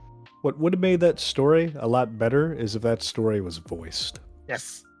that. What would have made that story a lot better is if that story was voiced.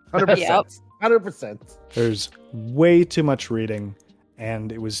 Yes, 100%. 100%. There's way too much reading,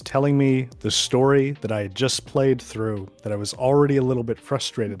 and it was telling me the story that I had just played through that I was already a little bit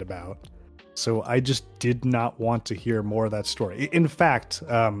frustrated about. So I just did not want to hear more of that story. In fact,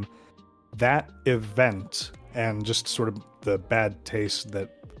 that event and just sort of the bad taste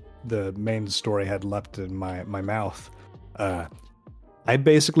that the main story had left in my mouth, I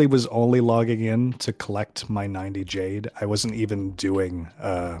basically was only logging in to collect my 90 jade. I wasn't even doing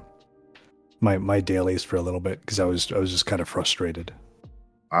my dailies for a little bit because I was just kind of frustrated.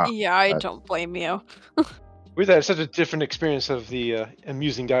 Yeah, I don't blame you. We had such a different experience of the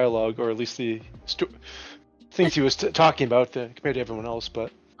amusing dialogue, or at least the things he was talking about compared to everyone else.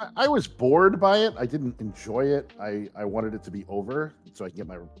 But I was bored by it. I didn't enjoy it. I wanted it to be over so I can get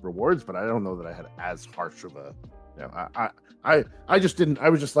my rewards, but I don't know that I had as harsh of a. I just didn't. I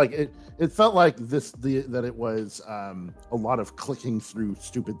was just like it. It felt like that it was a lot of clicking through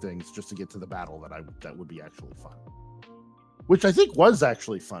stupid things just to get to the battle that would be actually fun. Which I think was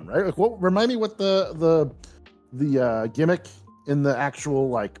actually fun, right? Like, remind me what the gimmick in the actual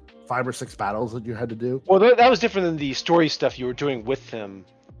like 5 or 6 battles that you had to do. Well, that was different than the story stuff you were doing with him.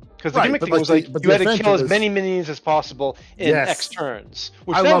 Because the gimmick thing was like you had to kill as many minions as possible in X turns,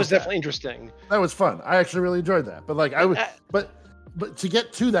 which that was definitely interesting. That was fun. I actually really enjoyed that. But like but to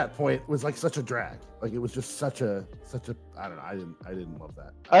get to that point was like such a drag. Like it was just such a I don't know. I didn't love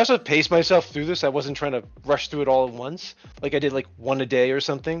that. I also paced myself through this. I wasn't trying to rush through it all at once. Like I did like one a day or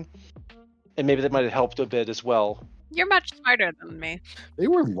something, and maybe that might have helped a bit as well. You're much smarter than me. They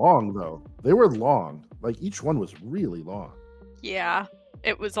were long though. They were long. Like each one was really long. Yeah.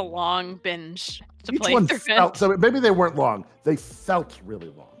 It was a long binge to Each play one through felt, it. so maybe they weren't long. They felt really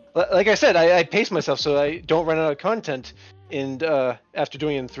long. Like I said, I paced myself so I don't run out of content after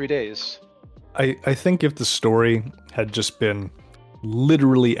doing it in 3 days. I think if the story had just been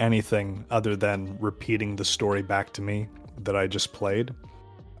literally anything other than repeating the story back to me that I just played,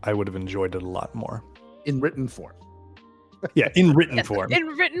 I would have enjoyed it a lot more. In written form. Yeah, in written form. In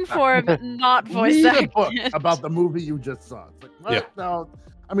written form, not voice Read a acted. book about the movie you just saw. It's like, what? Yeah. No.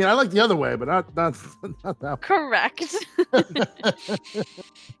 I mean, I like the other way, but not that one. Correct.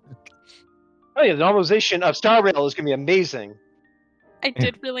 Oh yeah, the novelization of Star Rail is going to be amazing. I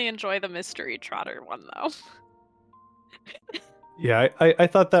did really enjoy the Mystery Trotter one, though. Yeah, I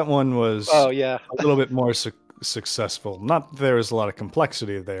thought that one was Oh yeah, a little bit more successful. Not that there was a lot of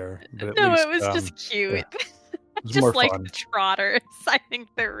complexity there, but at No, least, it was just cute. yeah, it was Just more like fun. the Trotters. I think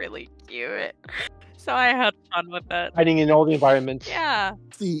they're really cute. So I had fun with it. hiding in all the environments. Yeah.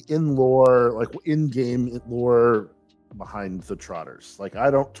 The in-lore, like in-game lore behind the Trotters. Like, I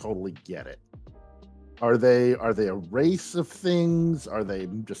don't totally get it. Are they a race of things? Are they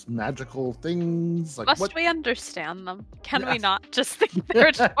just magical things? Like, Must what? we understand them? Can Yeah. we not just think they're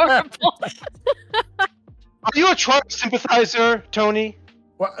adorable? Are you a Trotter sympathizer, Tony?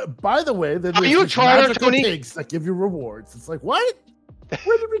 Well, by the way, then Are there's you a these Trotter, magical Tony? pigs that give you rewards. It's like, what?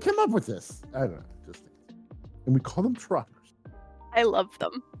 Where did we come up with this? I don't know. And we call them Trotters. I love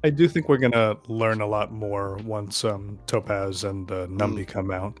them. I do think we're gonna learn a lot more once Topaz and Numby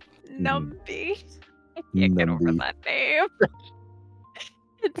come out. Numby. I can't get over Numby. that name.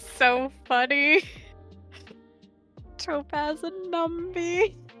 It's so funny. Topaz and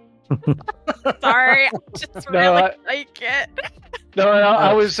Numby. Sorry, I just really like it. No,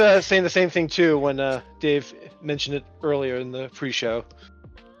 I was saying the same thing too when Dave mentioned it earlier in the pre-show.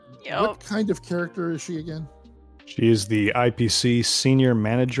 What kind of character is she again? She is the IPC Senior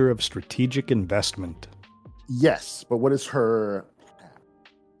Manager of Strategic Investment. Yes, but what is her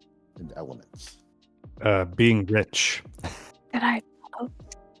and elements? Being rich. Did I post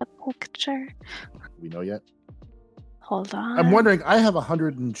the picture? Do we know yet? Hold on. I'm wondering, I have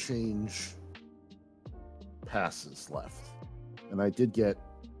 100 and change passes left. And I did get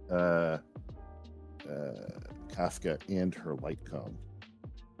Kafka and her light cone.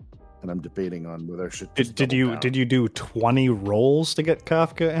 And I'm debating on whether I should Did you do 20 rolls to get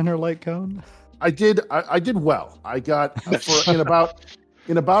Kafka and her light cone? I did well. I got I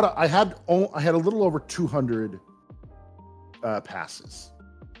had a little over 200 passes.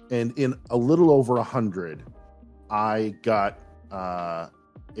 And in a little over 100 I got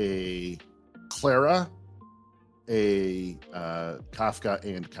a Clara, a Kafka,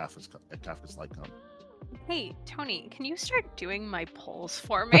 and Kafka's light cone. Hey, Tony, can you start doing my polls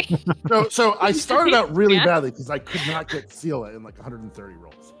for me? So I started out really badly because I could not get Sela in like 130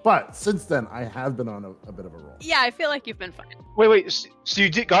 rolls. But since then, I have been on a bit of a roll. Yeah, I feel like you've been fine. Wait. So you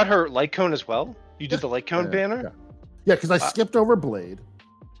got her light cone as well? You did the light cone banner? Yeah, because I skipped over Blade,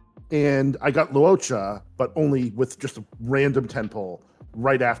 and I got Luocha, but only with just a random 10 pull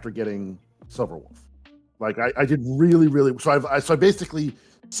right after getting Silverwolf. Like I did really, really. So I basically,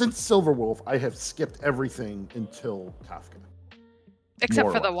 since Silverwolf, I have skipped everything until Kafka.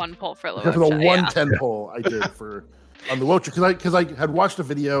 Except for the one pull for Luocha. Except for the 110 pull I did on Luocha, because I had watched a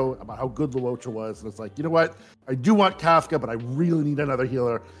video about how good Luocha was, and it's like, you know what? I do want Kafka, but I really need another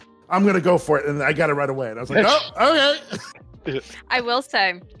healer. I'm gonna go for it, and I got it right away. And I was like, oh, okay. I will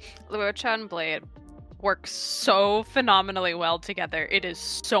say, Luocha and Blade work so phenomenally well together. It is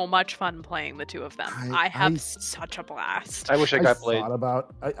so much fun playing the two of them. I have such a blast. I wish I got Blade.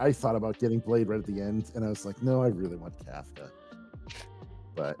 I thought about getting Blade right at the end, and I was like, no, I really want Kafka.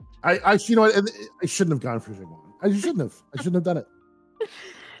 But you know what? I shouldn't have gone for Jigwon. I shouldn't have done it.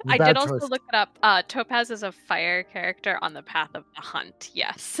 I did also look it up. Topaz is a fire character on the path of the hunt.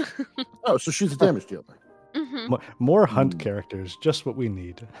 Yes. Oh, so she's a damage dealer. Mm-hmm. More hunt characters, just what we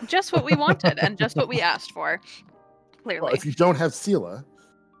need. Just what we wanted, and just what we asked for. Clearly. Well, if you don't have Sela,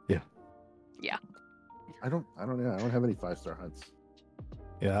 yeah. I don't know. I don't have any 5-star hunts.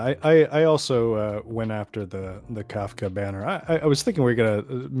 Yeah, I also went after the Kafka banner. I was thinking we were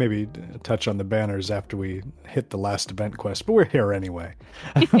gonna maybe touch on the banners after we hit the last event quest, but we're here anyway.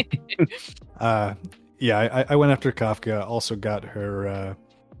 Yeah, I went after Kafka. Also got her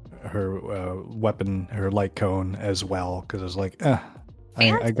weapon, her light cone as well, because I was like,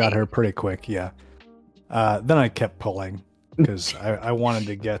 I got her pretty quick. Yeah. Then I kept pulling because I wanted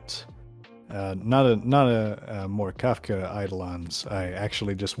to get. Not a more Kafka Eidolons. I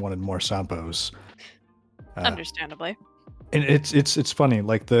actually just wanted more Sampos. Understandably. And it's funny,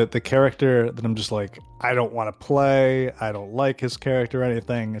 like the character that I'm just like, I don't want to play, I don't like his character or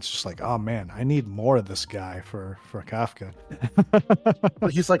anything. It's just like, oh man, I need more of this guy for Kafka.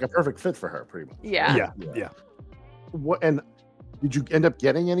 Well, he's like a perfect fit for her, pretty much. Yeah. What? And did you end up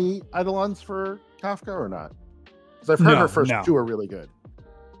getting any Eidolons for Kafka or not? Because I've heard her first two are really good.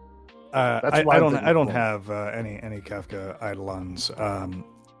 I don't have any Kafka Eidolons.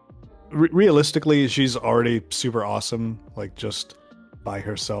 Realistically, she's already super awesome, like just by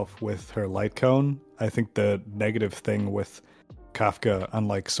herself with her light cone. I think the negative thing with Kafka,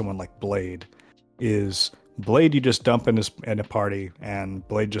 unlike someone like Blade, is Blade you just dump in a party, and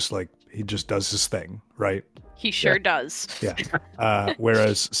Blade just he just does his thing, right? He sure does. Yeah.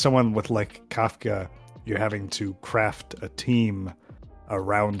 Whereas someone with like Kafka, you're having to craft a team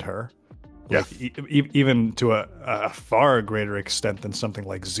around her. Like, even to a far greater extent than something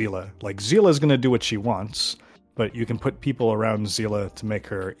like Zila. Like, Zila is going to do what she wants, but you can put people around Zila to make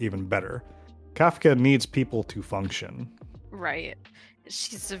her even better. Kafka needs people to function. Right.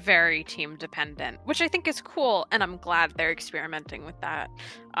 She's very team dependent, which I think is cool, and I'm glad they're experimenting with that.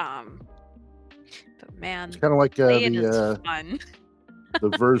 But man, it's kind of like the fun.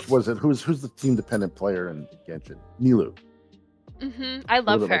 The verse was it? Who's the team dependent player in Genshin? Nilu. Mm-hmm. I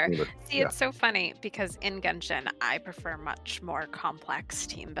love her. Like See, it's so funny because in Genshin, I prefer much more complex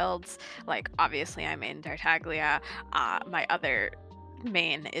team builds. Like, obviously, I main Tartaglia. My other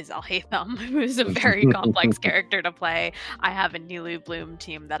main is Alhaitham, who's a very complex character to play. I have a Nilu Bloom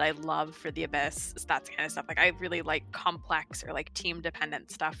team that I love for the Abyss, that kind of stuff. Like, I really like complex or like team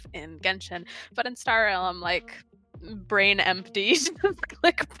dependent stuff in Genshin, but in Star Rail, I'm like brain empty, just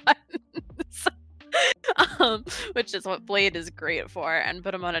click buttons. Which is what Blade is great for, and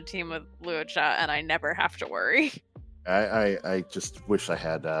put him on a team with Luocha, and I never have to worry. I just wish I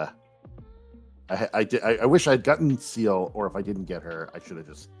had. I wish I'd gotten Seal, or if I didn't get her, I should have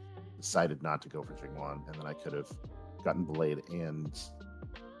just decided not to go for Jingwan, and then I could have gotten Blade and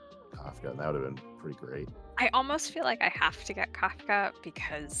Kafka, and that would have been pretty great. I almost feel like I have to get Kafka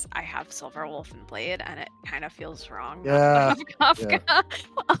because I have Silverwolf and Blade, and it kind of feels wrong. Yeah, not to have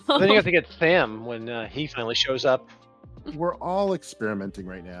Kafka. Then you have to get Sam when he finally shows up. We're all experimenting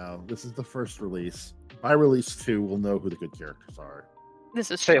right now. This is the first release. By release 2, we'll know who the good characters are.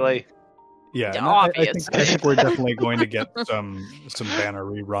 This is Seele. Yeah, and obvious. I think we're definitely going to get some banner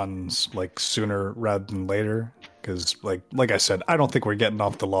reruns like sooner rather than later. Because like I said, I don't think we're getting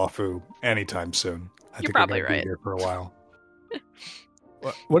off the Lawfu anytime soon. I You're think probably we're gonna right. be here for a while.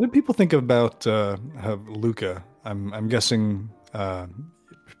 What did people think about Luca? I'm guessing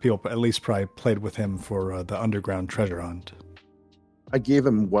people at least probably played with him for the Underground Treasure Hunt. I gave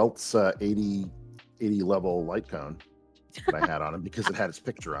him Welt's 80 level light cone that I had on him because it had his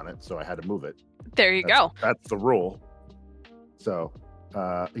picture on it, so I had to move it. There you go. That's the rule. So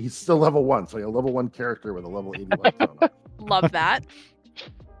he's still level 1, so a level 1 character with a level 80 light cone on. Love that.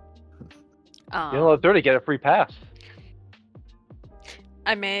 You know, it's dirty. Get a free pass.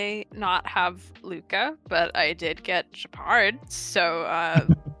 I may not have Luca, but I did get Shepard, so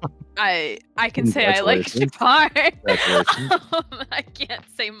I can say I like Shepard. I can't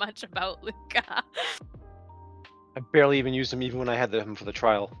say much about Luca. I barely even used him even when I had him for the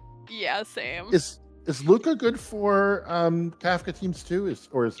trial. Yeah, same. Is Luca good for Kafka teams too? Is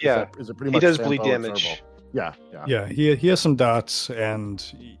it pretty much? He does Sampo bleed and damage. Serval? Yeah. Yeah, he has some dots,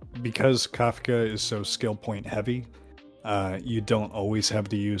 and because Kafka is so skill point heavy, you don't always have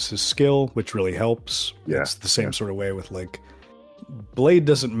to use his skill, which really helps. Yeah. It's the same sort of way with like Blade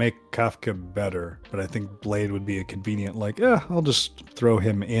doesn't make Kafka better, but I think Blade would be a convenient I'll just throw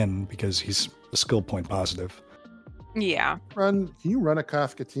him in because he's a skill point positive. Yeah. Can you run a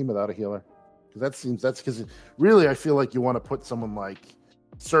Kafka team without a healer? That's because really I feel like you want to put someone like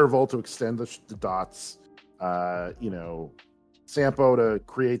Serval to extend the dots, Sampo to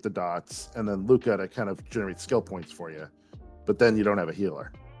create the dots, and then Luca to kind of generate skill points for you. But then you don't have a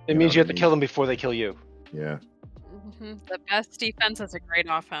healer. It means you have to kill them before they kill you. Yeah. Mm-hmm. The best defense is a great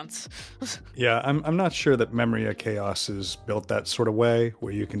offense. Yeah, I'm not sure that Memory of Chaos is built that sort of way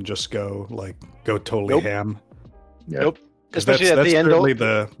where you can just go totally ham. Yeah. Nope. That's Especially at the end.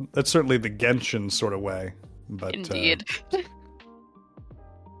 That's certainly the Genshin sort of way. But Indeed.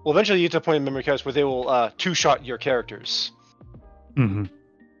 Well, eventually you get to a point in Memory Chaos where they will two-shot your characters. Mm-hmm.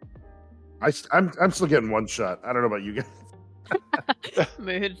 I'm still getting one shot. I don't know about you guys.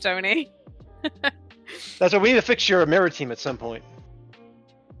 Mood, Tony. That's why we need to fix your mirror team at some point.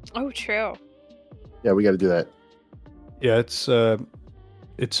 Oh, true. Yeah, we got to do that. Yeah,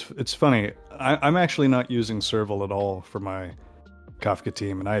 it's funny. I'm actually not using Serval at all for my Kafka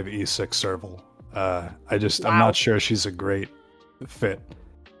team, and I have E6 Serval. I'm not sure she's a great fit.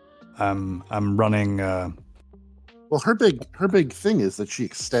 I'm running. Well, her big thing is that she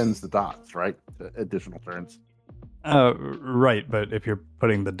extends the dots, right? Additional turns. Right, but if you're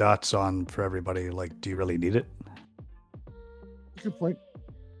putting the dots on for everybody, do you really need it? Good point.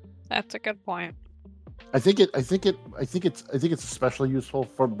 That's a good point. I think it's especially useful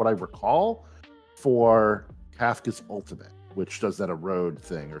from what I recall for Kafka's ultimate, which does that erode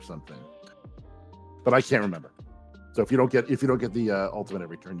thing or something. But I can't remember. So if you don't get the ultimate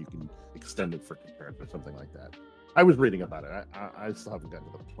every turn, you can extend it for 2 turns or something like that. I was reading about it. I still haven't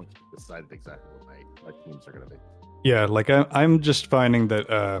gotten to the point to decide exactly what my teams are going to be. Yeah, I'm just finding that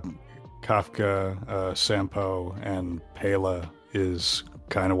Kafka, Sampo, and Pela is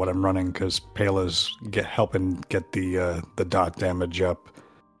kind of what I'm running because Pela's helping get the dot damage up.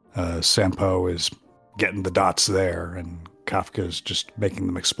 Sampo is getting the dots there, and Kafka's just making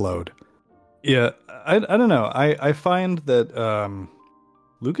them explode. Yeah, I don't know. I find that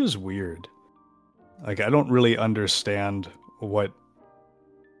Luca's weird. I don't really understand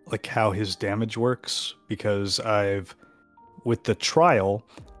how his damage works, because with the trial,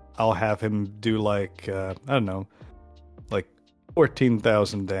 I'll have him do I don't know,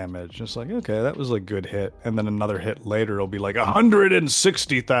 14,000 damage. It's okay, that was a good hit. And then another hit later, it'll be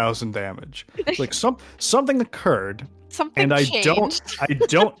 160,000 damage. Something occurred. Something changed. I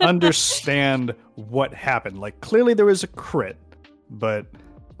don't understand what happened. Clearly there was a crit, but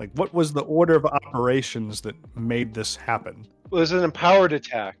like, what was the order of operations that made this happen? Well, there's an empowered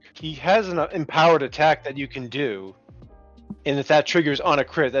attack. He has an empowered attack that you can do, and if that triggers on a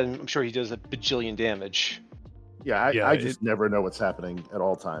crit, then I'm sure he does a bajillion damage. Yeah, I just never know what's happening at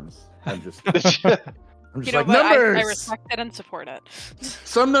all times. I'm just like, numbers! I respect it and support it.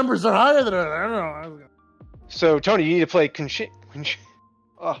 Some numbers are higher than others. I don't know. So, Tony, you need to play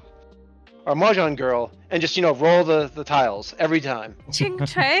our Mahjong girl and just, roll the tiles every time. Ching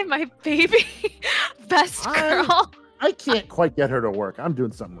Chai, my baby. Best girl. I can't quite get her to work. I'm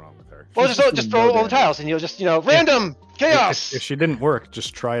doing something wrong with her. Well, just roll all the tiles and you'll just, random chaos. If she didn't work,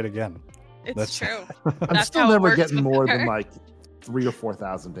 just try it again. It's true. I'm still never getting more than like 3,000 or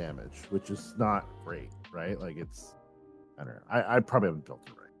 4,000 damage, which is not great, right? Like I don't know. I probably haven't built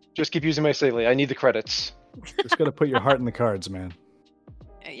it right. Just keep using my Saley. I need the credits. Just got to put your heart in the cards, man.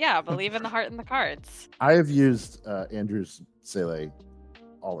 Yeah, believe in the heart and the cards. I have used Andrew's Saley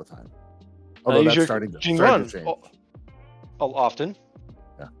all the time. Although that's starting to change. Often.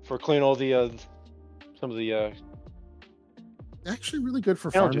 Yeah. For clearing all the some of the actually really good for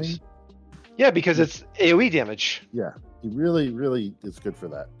challenges. farming. Yeah, because it's AoE damage. Yeah, he really, really is good for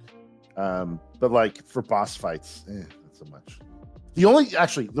that. But like for boss fights, not so much. The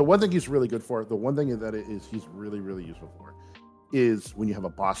one thing he's really good for, the one thing that he's really, really useful for, is when you have a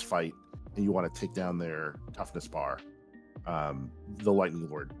boss fight and you want to take down their toughness bar. The Lightning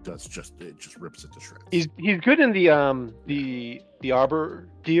Lord just rips it to shreds. He's good in the arbor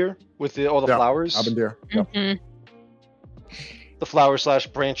deer with all the flowers. Arbor deer. Mm-hmm. Yep. The flower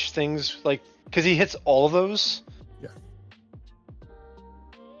 / branch things, like, because he hits all of those. Yeah.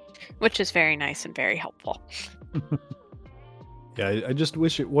 Which is very nice and very helpful. Yeah, I just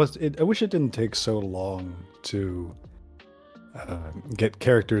wish it was. I wish it didn't take so long to get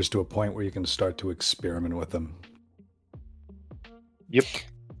characters to a point where you can start to experiment with them. Yep.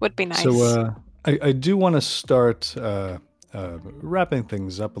 Would be nice. So I do want to start wrapping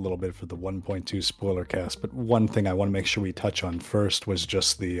things up a little bit for the 1.2 spoiler cast, but one thing I want to make sure we touch on first was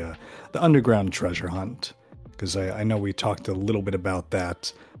just the underground treasure hunt, because I know we talked a little bit about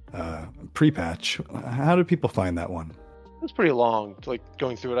that pre-patch. How did people find that one? It was pretty long, like,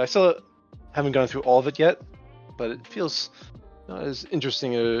 going through it. I still haven't gone through all of it yet, but it feels not as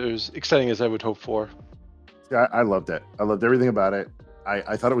interesting or as exciting as I would hope for. Yeah, I loved it. I loved everything about it.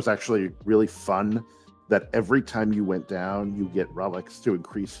 I thought it was actually really fun that every time you went down, you get relics to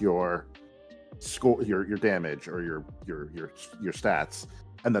increase your score, your damage, or your stats,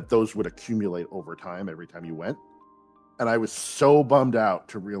 and that those would accumulate over time every time you went. And I was so bummed out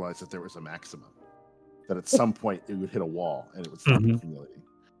to realize that there was a maximum, that at some point it would hit a wall and it would stop accumulating.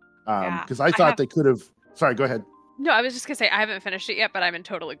 Because I thought they could have. Sorry, go ahead. No, I was just gonna say I haven't finished it yet, but I'm in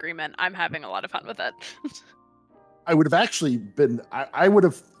total agreement. I'm having a lot of fun with it. I would have actually been. I would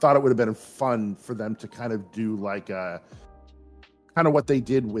have thought it would have been fun for them to kind of do like kind of what they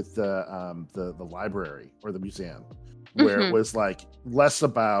did with the library or the museum, where it was like less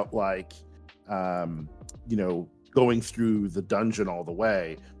about like going through the dungeon all the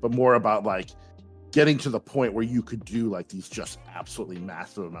way, but more about like getting to the point where you could do like these just absolutely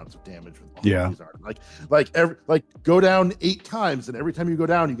massive amounts of damage with all these art. Like go down 8 times, and every time you go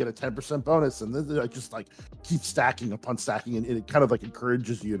down, you get a 10% bonus, and then just like keep stacking upon stacking, and it kind of like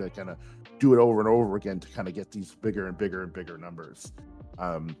encourages you to kind of do it over and over again to kind of get these bigger and bigger and bigger numbers.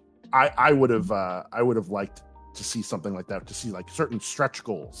 I would have liked to see something like that, to see like certain stretch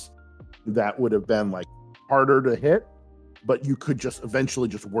goals that would have been like harder to hit, but you could just eventually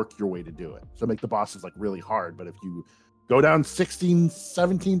just work your way to do it. So make the bosses like really hard. But if you go down 16,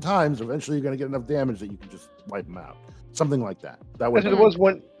 17 times, eventually you're going to get enough damage that you can just wipe them out. Something like that. That would. There was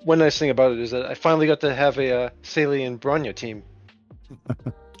one nice thing about it is that I finally got to have a Saley and Bronya team.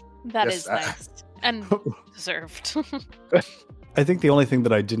 That is nice and deserved. I think the only thing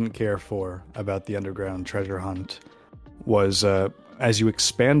that I didn't care for about the underground treasure hunt was as you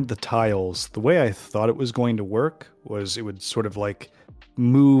expand the tiles, the way I thought it was going to work was it would sort of like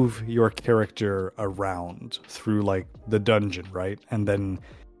move your character around through like the dungeon, right? And then,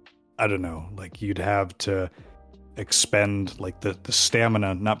 I don't know, like you'd have to expend like the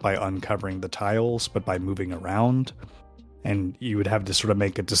stamina, not by uncovering the tiles, but by moving around. And you would have to sort of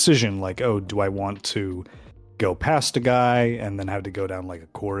make a decision like, oh, do I want to go past a guy and then have to go down like a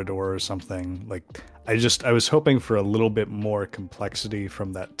corridor or something? Like, I was hoping for a little bit more complexity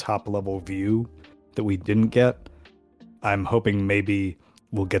from that top level view that we didn't get. I'm hoping maybe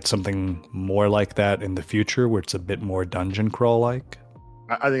we'll get something more like that in the future, where it's a bit more dungeon crawl like.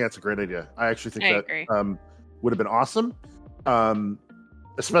 I think that's a great idea. I actually think agree. Would have been awesome,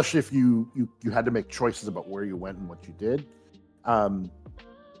 especially if you had to make choices about where you went and what you did.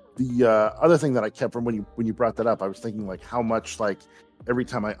 The other thing that I kept from when you brought that up, I was thinking like how much like every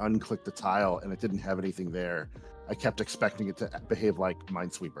time I unclicked the tile and it didn't have anything there, I kept expecting it to behave like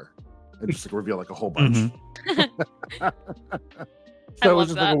Minesweeper and just like reveal like a whole bunch. So it was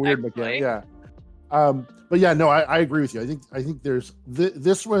just like a weird mechanic. Yeah. But yeah, no, I agree with you. I think there's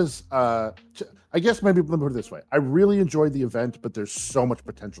this was I guess maybe let me put it this way. I really enjoyed the event, but there's so much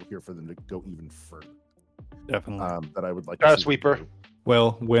potential here for them to go even further. Definitely. That I would like Star to see. Sweeper.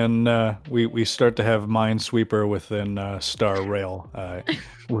 Well, when we start to have Minesweeper within Star Rail,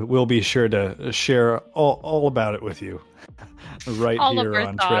 we'll be sure to share all about it with you right All of here our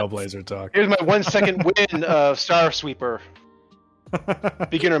on thoughts. Trailblazer Talk. Here's my 1 second win of Star Sweeper.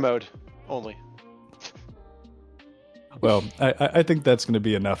 Beginner mode only. Well, I think that's going to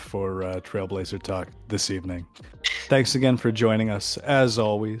be enough for Trailblazer Talk this evening. Thanks again for joining us. As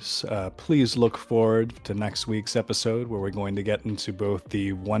always, please look forward to next week's episode where we're going to get into both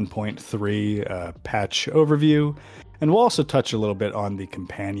the 1.3 patch overview, and we'll also touch a little bit on the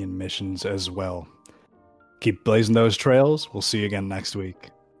companion missions as well. Keep blazing those trails. We'll see you again next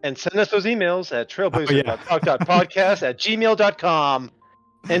week. And send us those emails at trailblazertalk.podcast@gmail.com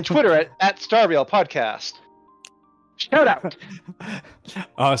and Twitter at StarRailPodcast. Shout out.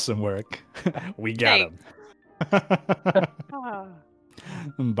 Awesome work. We got him. Oh.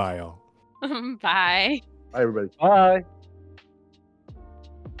 Bye, all. Bye. Bye, everybody. Bye.